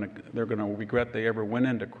 and they're going to regret they ever went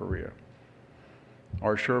into Korea.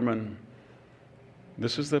 Or Sherman.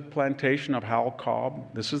 This is the plantation of Hal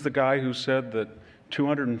Cobb. This is the guy who said that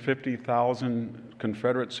 250,000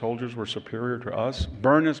 Confederate soldiers were superior to us.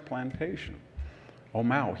 Burn his plantation. Oh,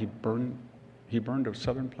 Mao, he burned a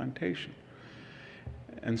southern plantation.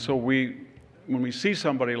 And so when we see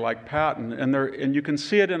somebody like Patton, and you can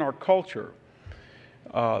see it in our culture,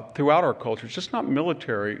 throughout our culture, it's just not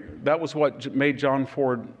military. That was what made John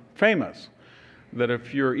Ford famous. That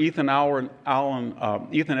if you're Ethan Edwards, in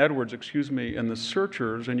The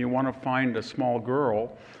Searchers, and you want to find a small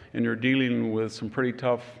girl, and you're dealing with some pretty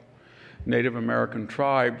tough Native American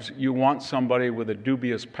tribes, you want somebody with a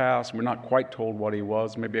dubious past. We're not quite told what he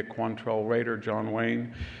was, maybe a Quantrell Raider, John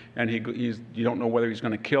Wayne, and you don't know whether he's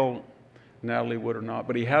going to kill Natalie Wood or not,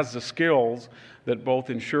 but he has the skills that both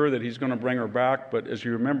ensure that he's going to bring her back, but as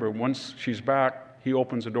you remember, once she's back, he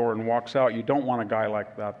opens the door and walks out. You don't want a guy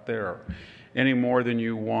like that there, any more than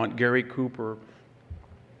you want Gary Cooper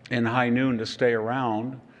in High Noon to stay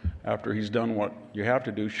around after he's done what you have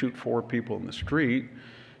to do, shoot 4 people in the street.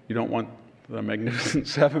 You don't want the Magnificent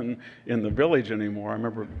Seven in the Village anymore. I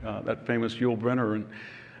remember that famous Yul Brynner,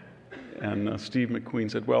 and Steve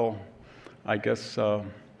McQueen said, well, I guess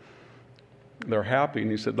they're happy.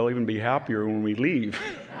 And he said, they'll even be happier when we leave.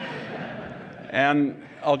 And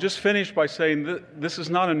I'll just finish by saying that this is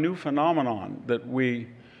not a new phenomenon, that we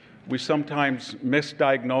sometimes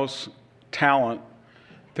misdiagnose talent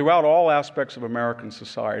throughout all aspects of American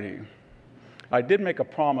society. I did make a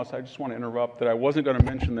promise, I just want to interrupt, that I wasn't going to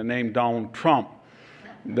mention the name Donald Trump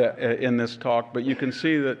in this talk, but you can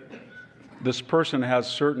see that this person has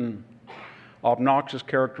certain obnoxious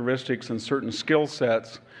characteristics and certain skill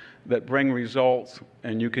sets that bring results,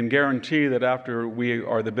 and you can guarantee that after we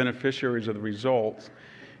are the beneficiaries of the results,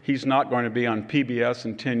 he's not going to be on PBS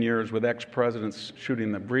in 10 years with ex-presidents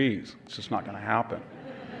shooting the breeze. It's just not going to happen.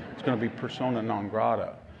 It's going to be persona non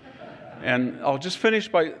grata. And I'll just finish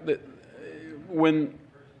by, when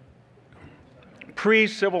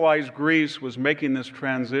pre-civilized Greece was making this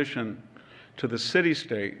transition to the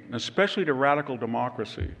city-state, and especially to radical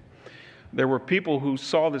democracy, there were people who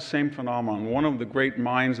saw the same phenomenon. One of the great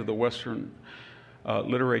minds of the Western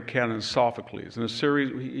literary canon is Sophocles. In a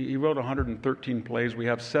series, he wrote 113 plays. We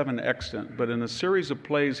have 7 extant. But in a series of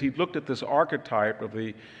plays, he looked at this archetype of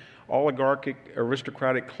the oligarchic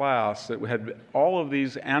aristocratic class that had all of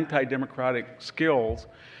these anti-democratic skills,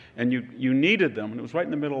 and you needed them. And it was right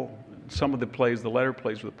in the middle, some of the plays, the letter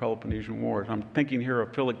plays of the Peloponnesian Wars. I'm thinking here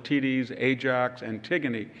of Philoctetes, Ajax,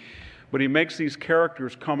 Antigone. But he makes these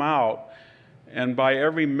characters come out, and by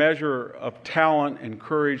every measure of talent and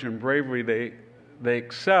courage and bravery, they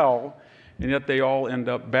excel, and yet they all end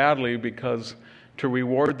up badly, because to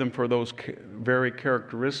reward them for those very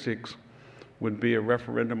characteristics would be a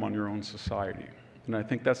referendum on your own society. And I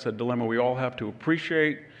think that's a dilemma we all have to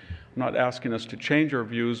appreciate. I'm not asking us to change our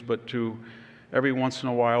views, but to every once in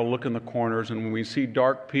a while look in the corners, and when we see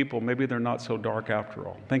dark people, maybe they're not so dark after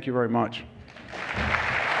all. Thank you very much.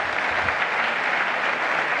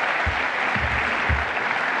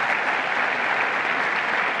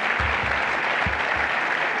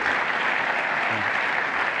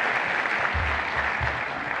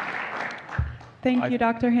 Thank you,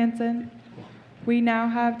 Dr. Hanson. We now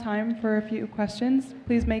have time for a few questions.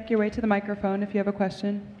 Please make your way to the microphone if you have a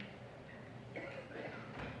question.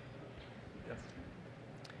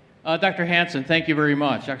 Dr. Hanson, thank you very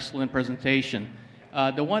much. Excellent presentation.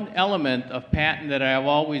 The one element of Patton that I've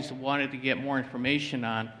always wanted to get more information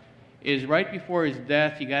on is right before his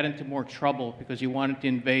death, he got into more trouble because he wanted to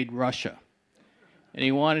invade Russia. And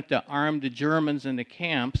he wanted to arm the Germans in the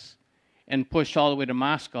camps and push all the way to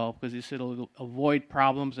Moscow because he said it'll avoid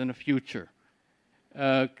problems in the future.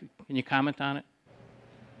 Can you comment on it?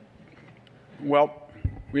 Well,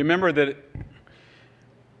 remember that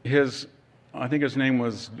I think his name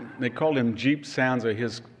was, they called him Jeep Sansa.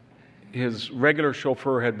 His regular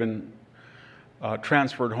chauffeur had been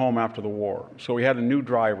transferred home after the war. So he had a new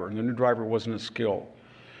driver, and the new driver wasn't as skilled.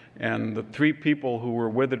 And the three people who were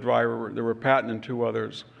with the driver, there were Patton and two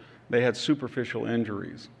others, they had superficial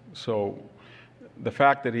injuries. So the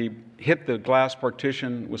fact that he hit the glass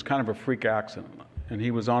partition was kind of a freak accident, and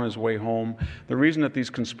he was on his way home. The reason that these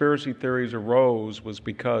conspiracy theories arose was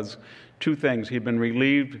because two things. He'd been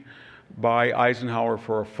relieved by Eisenhower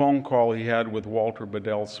for a phone call he had with Walter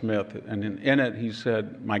Bedell Smith. And in it, he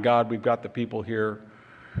said, "My God, we've got the people here.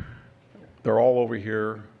 They're all over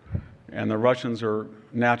here. And the Russians are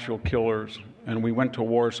natural killers. And we went to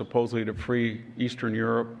war supposedly to free Eastern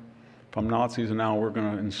Europe from Nazis, and now we're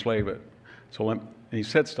going to enslave it." And he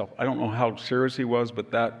said stuff. I don't know how serious he was,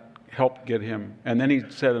 but that helped get him. And then he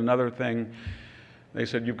said another thing. They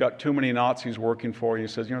said, "You've got too many Nazis working for you." He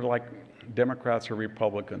says, like Democrats or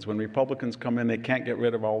Republicans. When Republicans come in, they can't get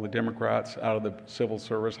rid of all the Democrats out of the civil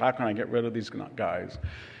service. How can I get rid of these guys?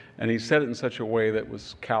 And he said it in such a way that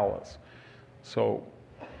was callous. So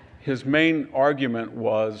his main argument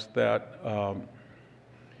was that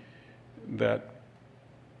that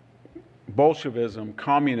Bolshevism,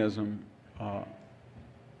 communism,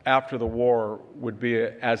 after the war would be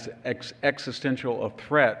as existential a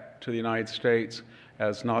threat to the United States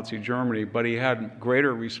as Nazi Germany, but he had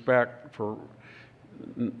greater respect for,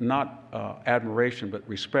 not admiration, but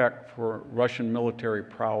respect for Russian military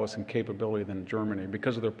prowess and capability than Germany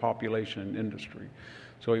because of their population and industry.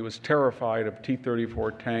 So he was terrified of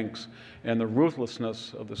T-34 tanks and the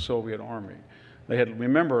ruthlessness of the Soviet army. They had,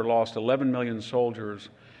 remember, lost 11 million soldiers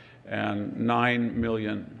and 9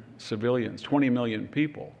 million civilians, 20 million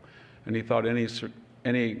people. And he thought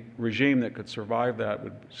any regime that could survive that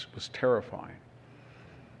was terrifying.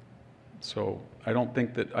 So I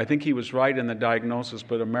think he was right in the diagnosis,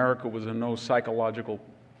 but America was in no psychological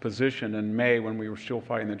position in May when we were still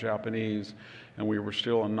fighting the Japanese and we were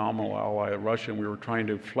still a nominal ally of Russia, and we were trying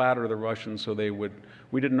to flatter the Russians so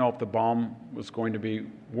we didn't know if the bomb was going to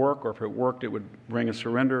work, or if it worked, it would bring a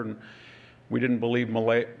surrender. And we didn't believe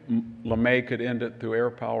LeMay could end it through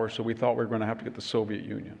air power, so we thought we were going to have to get the Soviet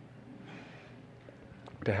Union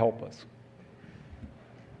to help us.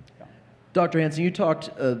 Dr. Hanson, you talked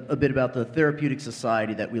a bit about the therapeutic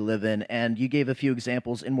society that we live in, and you gave a few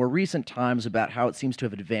examples in more recent times about how it seems to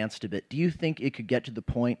have advanced a bit. Do you think it could get to the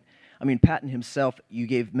point, Patton himself, you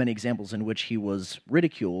gave many examples in which he was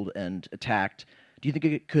ridiculed and attacked. Do you think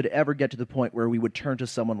it could ever get to the point where we would turn to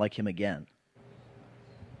someone like him again?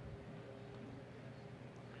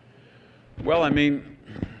 Well, in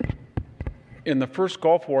the first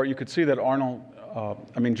Gulf War, you could see that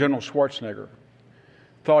General Schwarzenegger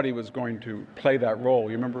thought he was going to play that role.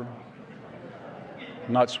 You remember?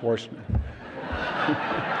 Not Schwarzenegger.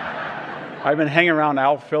 I've been hanging around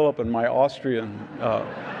Al Philipp and my Austrian,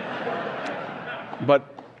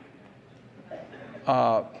 but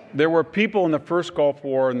there were people in the first Gulf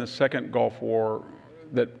War and the second Gulf War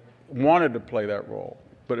that wanted to play that role.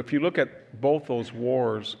 But if you look at both those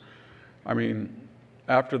wars,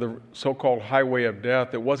 after the so-called highway of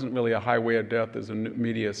death, it wasn't really a highway of death as the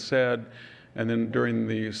media said. And then during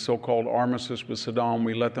the so-called armistice with Saddam,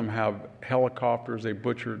 we let them have helicopters. They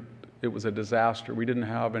butchered. It was a disaster. We didn't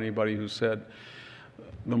have anybody who said,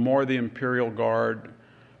 the more the Imperial Guard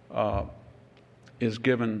is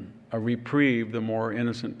given a reprieve, the more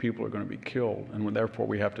innocent people are going to be killed, and therefore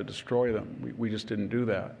we have to destroy them. We just didn't do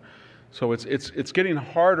that. So it's getting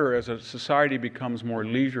harder as a society becomes more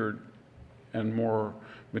leisured and more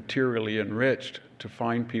materially enriched to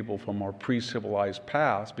find people from our pre-civilized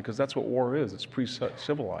past, because that's what war is. It's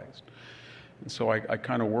pre-civilized. And so I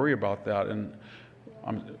kind of worry about that. And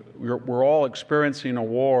we're all experiencing a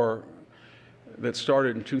war that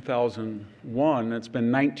started in 2001. It's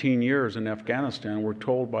been 19 years in Afghanistan. We're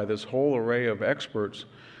told by this whole array of experts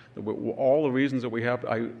that all the reasons that we have,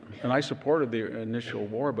 and I supported the initial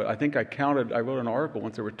war, but I think I wrote an article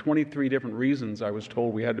once, there were 23 different reasons I was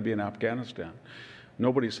told we had to be in Afghanistan.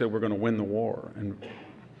 Nobody said we're going to win the war. And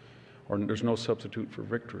or there's no substitute for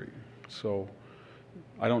victory. So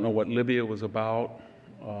I don't know what Libya was about.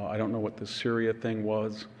 I don't know what the Syria thing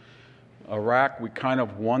was. Iraq, we kind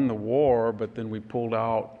of won the war, but then we pulled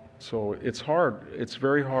out. So it's hard. It's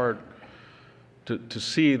very hard to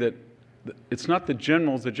see that it's not the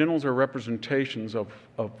generals. The generals are representations of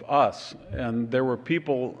us. And there were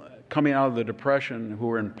people coming out of the Depression who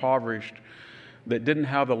were impoverished that didn't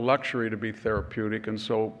have the luxury to be therapeutic. And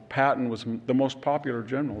so Patton was the most popular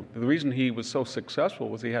general. The reason he was so successful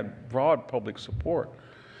was he had broad public support.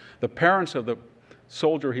 The parents of the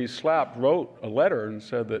soldier he slapped wrote a letter and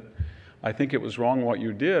said that, I think it was wrong what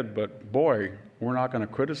you did, but boy, we're not going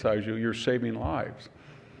to criticize you. You're saving lives.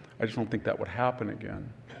 I just don't think that would happen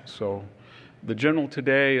again. So the general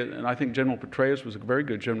today, and I think General Petraeus was a very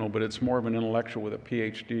good general, but it's more of an intellectual with a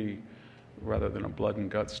PhD rather than a blood and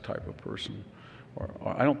guts type of person. Or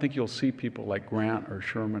I don't think you'll see people like Grant or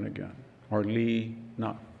Sherman again, or Lee.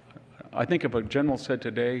 I think if a general said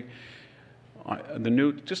today,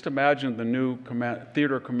 just imagine the new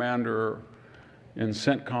theater commander in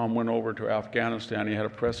CENTCOM went over to Afghanistan. He had a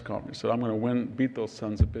press conference. He said, I'm going to beat those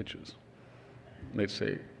sons of bitches. And they'd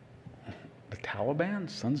say, the Taliban,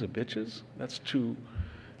 sons of bitches? That's too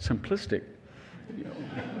simplistic. You know.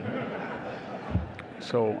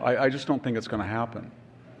 So I just don't think it's going to happen.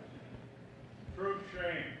 True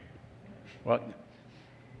shame. What?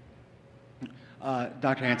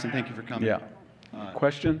 Dr. Hanson, thank you for coming. Yeah.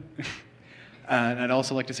 Question? And I'd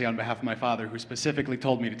also like to say on behalf of my father, who specifically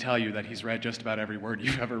told me to tell you that he's read just about every word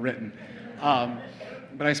you've ever written.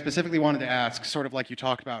 But I specifically wanted to ask, sort of like you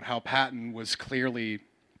talked about how Patton was clearly,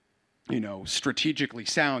 strategically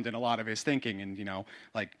sound in a lot of his thinking, and,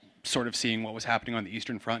 like sort of seeing what was happening on the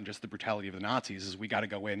Eastern Front and just the brutality of the Nazis is we got to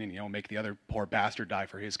go in and, make the other poor bastard die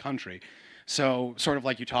for his country. So sort of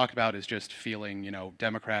like you talked about is just feeling,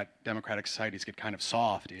 democratic societies get kind of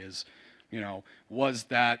soft is, was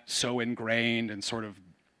that so ingrained and sort of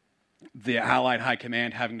the Allied High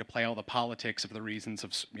Command having to play all the politics of the reasons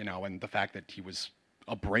of, and the fact that he was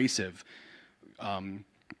abrasive,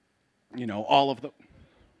 all of the,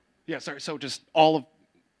 yeah, sorry, so just all of,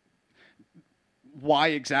 why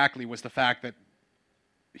exactly was the fact that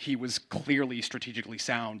he was clearly strategically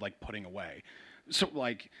sound, like putting away? So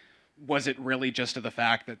like, was it really just to the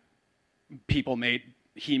fact that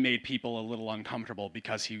he made people a little uncomfortable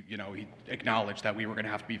because he acknowledged that we were going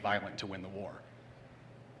to have to be violent to win the war?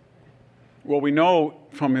 Well, we know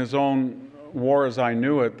from his own War as I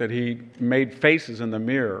Knew It that he made faces in the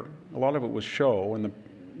mirror. A lot of it was show, and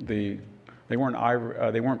they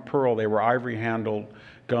weren't pearl, they were ivory-handled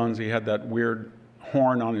guns. He had that weird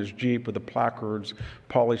horn on his Jeep with the placards,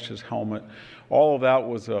 polished his helmet. All of that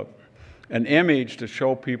was an image to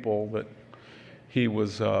show people that he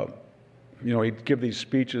was. He'd give these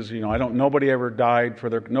speeches. Nobody ever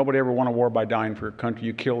won a war by dying for your country.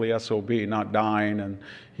 You kill the SOB, not dying. And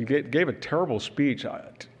he gave a terrible speech,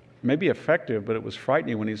 maybe effective, but it was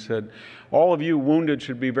frightening when he said, "All of you wounded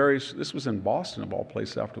should be very." This was in Boston, of all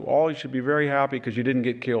places. After all, you should be very happy because you didn't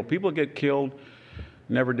get killed. People get killed.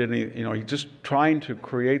 Never did any. He's just trying to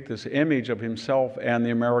create this image of himself and the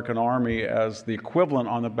American army as the equivalent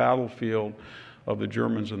on the battlefield of the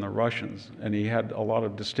Germans and the Russians, and he had a lot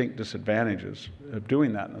of distinct disadvantages of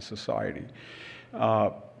doing that in a society.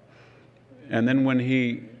 And then when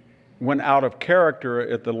he went out of character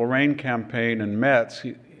at the Lorraine campaign in Metz,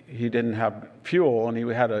 he didn't have fuel, and he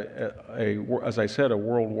had as I said, a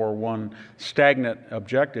World War I stagnant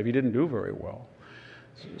objective. He didn't do very well.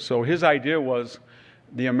 So his idea was,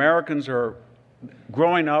 the Americans are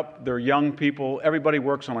growing up, they're young people, everybody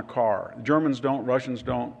works on a car. Germans don't, Russians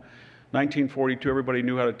don't. 1942, everybody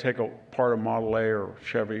knew how to take apart a Model A or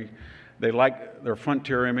Chevy. They like their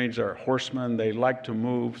frontier image, they're horsemen, they like to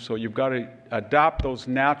move. So you've got to adopt those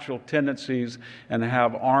natural tendencies and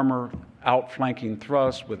have armor outflanking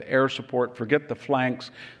thrust with air support. Forget the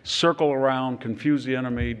flanks, circle around, confuse the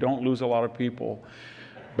enemy, don't lose a lot of people.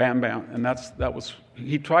 Bam, bam. And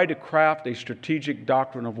he tried to craft a strategic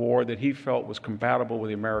doctrine of war that he felt was compatible with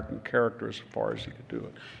the American character as far as he could do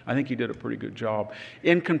it. I think he did a pretty good job.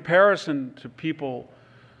 In comparison to people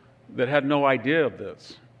that had no idea of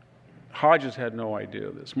this, Hodges had no idea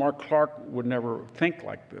of this. Mark Clark would never think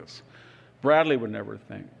like this. Bradley would never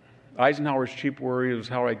think. Eisenhower's chief worry was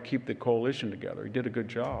how I'd keep the coalition together. He did a good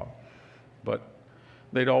job. But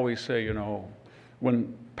they'd always say,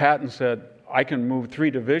 when Patton said, I can move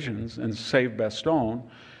 3 divisions and save Bastogne.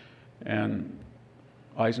 And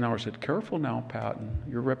Eisenhower said, careful now, Patton.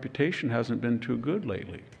 Your reputation hasn't been too good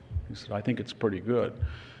lately. He said, I think it's pretty good.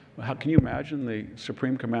 How can you imagine the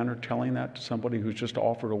Supreme Commander telling that to somebody who's just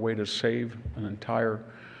offered a way to save an entire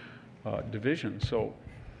division? So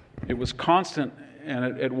it was constant,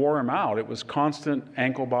 and it wore him out. It was constant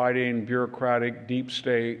ankle-biting, bureaucratic, deep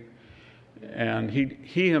state, and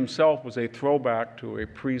he himself was a throwback to a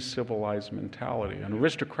pre-civilized mentality, an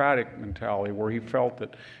aristocratic mentality where he felt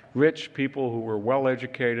that rich people who were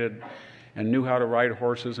well-educated and knew how to ride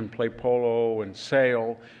horses and play polo and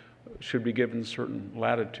sail should be given certain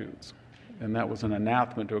latitudes. And that was an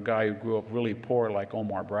anathema to a guy who grew up really poor like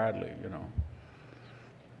Omar Bradley, you know.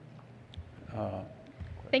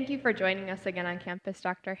 Thank you for joining us again on campus,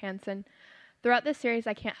 Dr. Hanson. Throughout this series,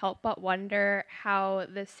 I can't help but wonder how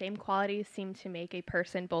the same qualities seem to make a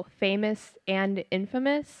person both famous and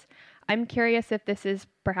infamous. I'm curious if this is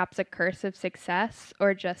perhaps a curse of success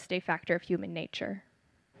or just a factor of human nature.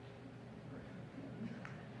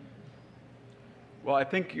 Well, I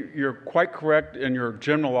think you're quite correct in your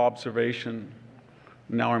general observation.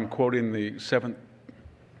 Now I'm quoting the 7th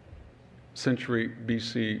century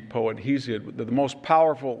BC poet Hesiod. The most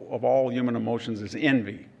powerful of all human emotions is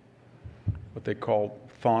envy, what they call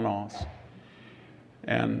thonos.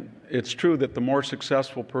 And it's true that the more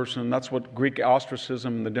successful person, that's what Greek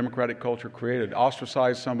ostracism and the democratic culture created.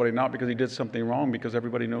 Ostracize somebody not because he did something wrong, because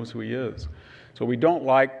everybody knows who he is. So we don't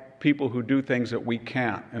like people who do things that we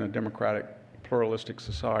can't in a democratic, pluralistic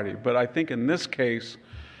society. But I think in this case,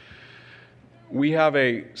 we have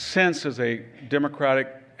a sense as a democratic,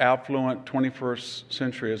 affluent 21st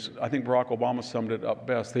century, as I think Barack Obama summed it up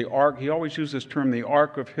best. The arc, he always used this term, the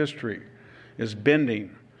arc of history is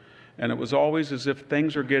bending. And it was always as if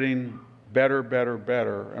things are getting better, better,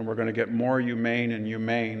 better, and we're going to get more humane and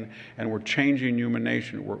humane, and we're changing human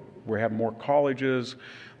nation. We have more colleges,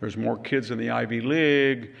 there's more kids in the Ivy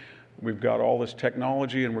League, we've got all this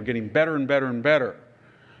technology, and we're getting better and better and better.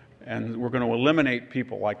 And we're going to eliminate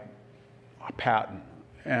people like Patton.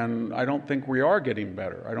 And I don't think we are getting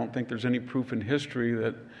better. I don't think there's any proof in history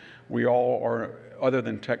that we all are, other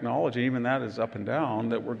than technology, even that is up and down,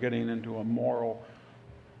 that we're getting into a moral,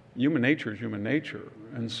 human nature is human nature.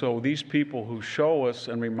 And so these people who show us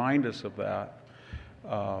and remind us of that,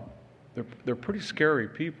 they're pretty scary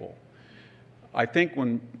people. I think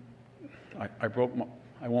when,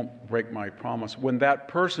 I won't break my promise, when that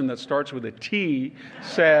person that starts with a T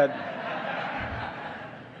said,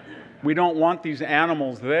 we don't want these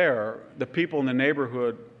animals there, the people in the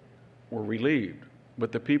neighborhood were relieved.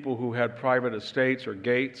 But the people who had private estates or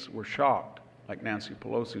gates were shocked, like Nancy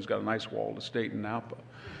Pelosi, who's got a nice walled estate in Napa.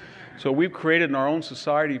 So we've created in our own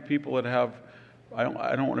society people that have, I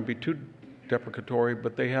don't want to be too deprecatory,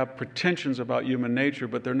 but they have pretensions about human nature,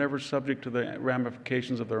 but they're never subject to the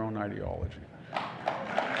ramifications of their own ideology.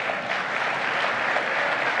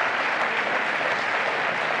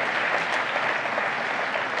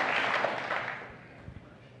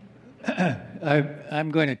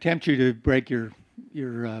 I'm going to tempt you to break your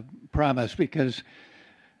promise, because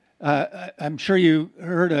I'm sure you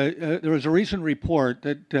heard there was a recent report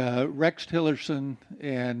that Rex Tillerson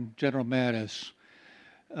and General Mattis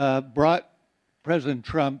brought President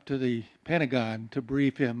Trump to the Pentagon to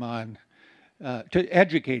brief him on, to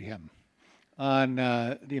educate him on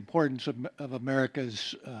the importance of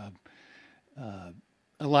America's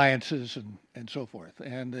alliances and so forth.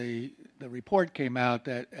 And the report came out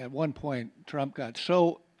that at one point Trump got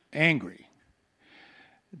so angry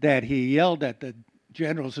that he yelled at the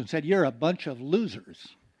generals and said, "You're a bunch of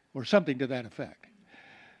losers," or something to that effect.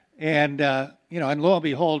 And and lo and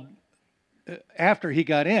behold, after he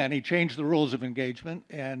got in, he changed the rules of engagement,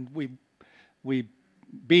 and we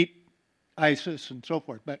beat ISIS and so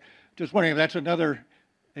forth. But just wondering if that's another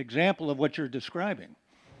example of what you're describing.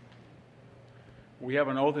 We have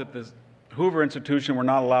an oath at the Hoover Institution. We're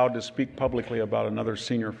not allowed to speak publicly about another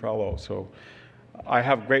senior fellow. So I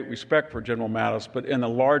have great respect for General Mattis, but in a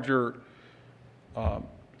larger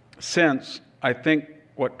sense, I think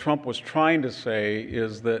what Trump was trying to say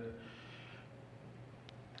is that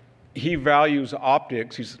he values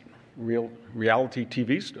optics. He's reality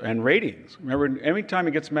TV and ratings. Remember, every time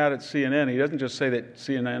he gets mad at CNN, he doesn't just say that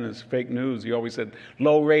CNN is fake news. He always said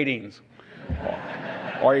low ratings.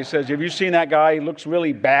 Or he says, have you seen that guy? He looks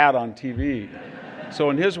really bad on TV.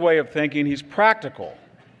 So in his way of thinking, he's practical.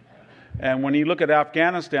 And when you look at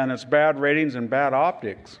Afghanistan, it's bad ratings and bad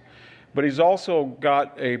optics. But he's also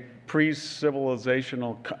got a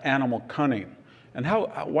pre-civilizational animal cunning. And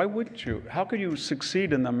why wouldn't you? How could you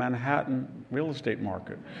succeed in the Manhattan real estate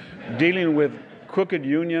market? Dealing with crooked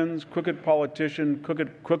unions, crooked politicians,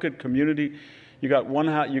 crooked community. You got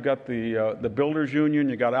the builders union,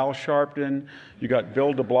 you got Al Sharpton, you got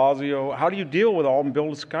Bill de Blasio. How do you deal with all of them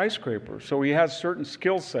build skyscrapers? So he has certain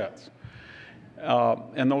skill sets.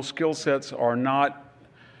 And those skill sets are not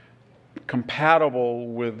compatible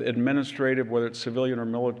with administrative, whether it's civilian or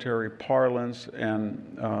military parlance,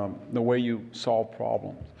 and the way you solve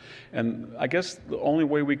problems. And I guess the only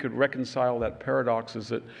way we could reconcile that paradox is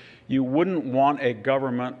that you wouldn't want a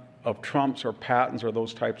government of Trumps or Pattons or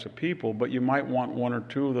those types of people, but you might want one or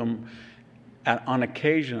two of them on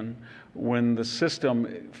occasion when the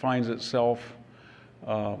system finds itself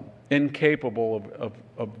incapable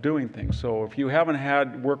of doing things. So if you haven't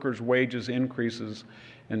had workers' wages increases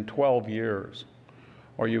in 12 years,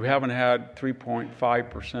 or you haven't had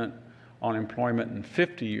 3.5% unemployment in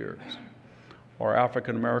 50 years, or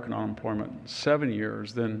African American unemployment in 7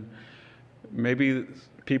 years, then maybe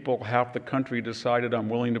people, half the country decided I'm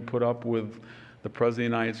willing to put up with the President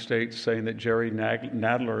of the United States saying that Jerry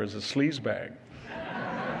Nadler is a sleazebag.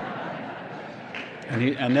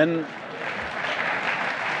 And then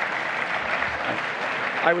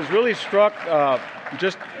I was really struck,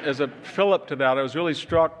 just as a fill-up to that, I was really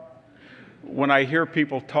struck when I hear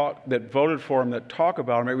people talk that voted for him that talk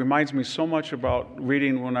about him. It reminds me so much about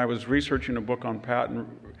reading when I was researching a book on Patton,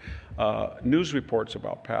 news reports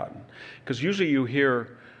about Patton. Because usually you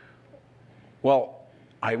hear, well,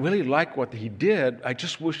 I really like what he did. I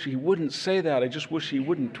just wish he wouldn't say that. I just wish he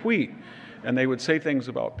wouldn't tweet. And they would say things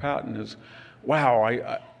about Patton as, wow,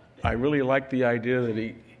 I really like the idea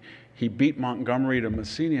that he beat Montgomery to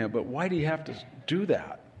Messina, but why did he have to do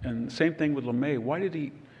that? And same thing with LeMay. Why did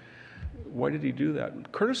he do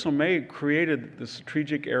that? Curtis LeMay created the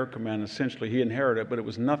Strategic Air Command, essentially. He inherited it, but it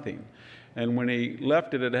was nothing. And when he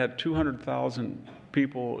left it, it had 200,000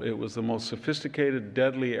 people. It was the most sophisticated,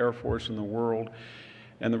 deadly Air Force in the world.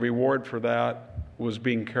 And the reward for that was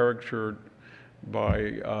being caricatured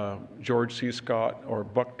by George C. Scott or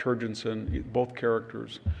Buck Turgidson, both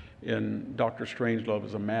characters in Dr. Strangelove,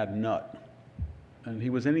 as a mad nut. And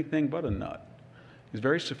he was anything but a nut. He's a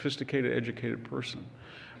very sophisticated, educated person.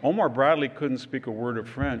 Omar Bradley couldn't speak a word of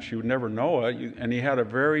French. You would never know it. And he had a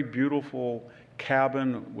very beautiful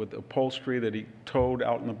cabin with upholstery that he towed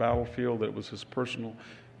out in the battlefield that was his personal.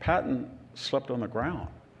 Patton slept on the ground.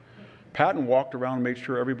 Patton walked around and made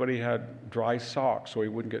sure everybody had dry socks so he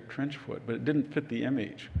wouldn't get trench foot, but it didn't fit the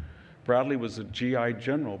image. Bradley was a GI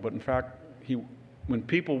general, but in fact, when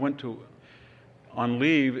people went on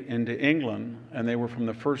leave into England and they were from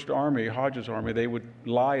the First Army, Hodges' Army, they would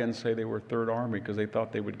lie and say they were Third Army because they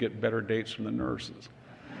thought they would get better dates from the nurses.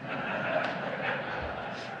 I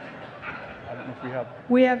don't know if we have...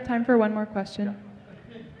 We have time for one more question.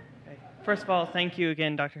 Okay. First of all, thank you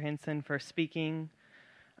again, Dr. Hanson, for speaking.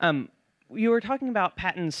 You were talking about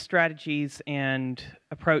Patton's strategies and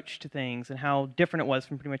approach to things and how different it was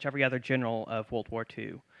from pretty much every other general of World War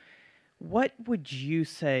II. What would you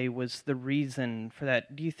say was the reason for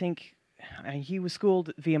that? Do you think he was schooled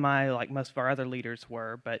at VMI like most of our other leaders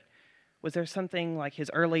were, but was there something like his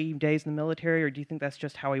early days in the military, or do you think that's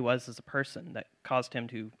just how he was as a person that caused him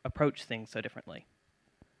to approach things so differently?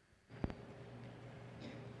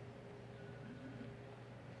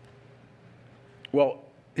 Well,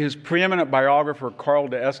 his preeminent biographer, Carl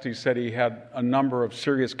d'Este, said he had a number of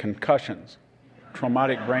serious concussions,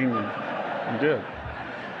 traumatic brain injury. He did.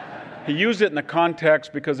 He used it in the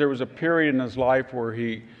context because there was a period in his life where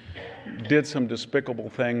he did some despicable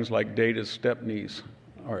things like date his stepniece,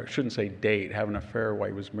 or I shouldn't say date, have an affair while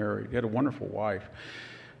he was married. He had a wonderful wife.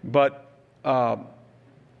 But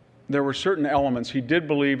there were certain elements. He did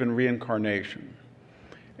believe in reincarnation.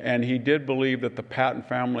 And he did believe that the Patton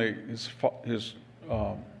family, his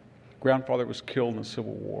grandfather was killed in the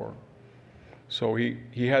Civil War. So he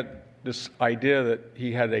had this idea that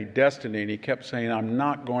he had a destiny, and he kept saying, I'm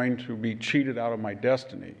not going to be cheated out of my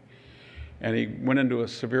destiny. And he went into a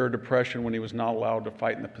severe depression when he was not allowed to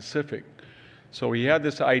fight in the Pacific. So he had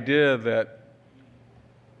this idea that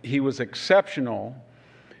he was exceptional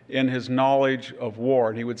in his knowledge of war.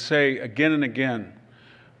 And he would say again and again,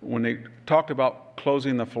 when they talked about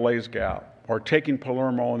closing the Falaise Gap, or taking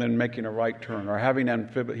Palermo and then making a right turn, or having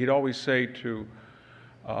amphibious, he'd always say to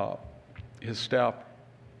his staff,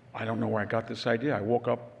 I don't know where I got this idea. I woke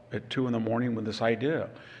up at 2 a.m. with this idea,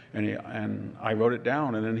 and I wrote it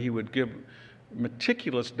down, and then he would give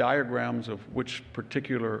meticulous diagrams of which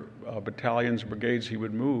particular battalions, brigades he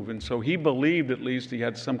would move. And so he believed at least he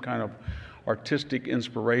had some kind of artistic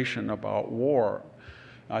inspiration about war.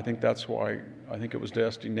 I think that's why I think it was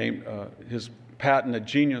d'Este named his Patton a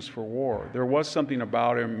genius for war. There was something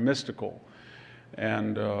about him mystical,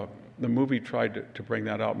 and the movie tried to bring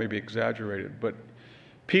that out, maybe exaggerated, but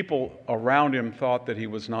people around him thought that he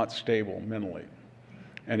was not stable mentally,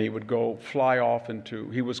 and he would go fly off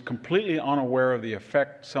he was completely unaware of the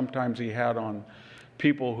effect sometimes he had on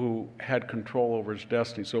people who had control over his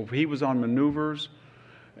destiny. So if he was on maneuvers,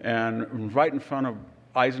 And right in front of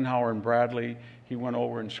Eisenhower and Bradley, he went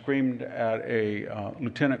over and screamed at a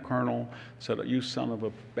lieutenant colonel, said, "You son of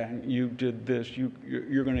a bang, you did this,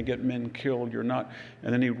 you're going to get men killed, you're not."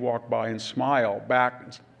 And then he would walk by and smile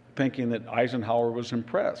back, thinking that Eisenhower was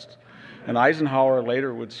impressed. And Eisenhower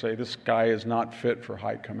later would say, "This guy is not fit for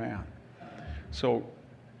high command." So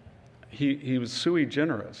he was sui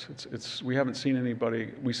generis. We haven't seen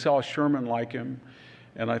anybody. We saw Sherman like him,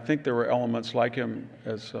 and I think there were elements like him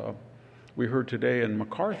as we heard today in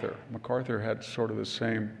MacArthur. MacArthur had sort of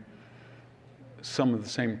some of the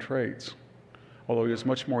same traits, although he was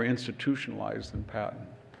much more institutionalized than Patton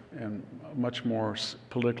and much more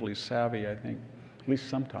politically savvy, I think, at least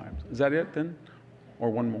sometimes. Is that it then? Or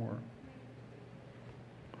one more?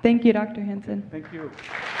 Thank you, Dr. Hanson. Thank you.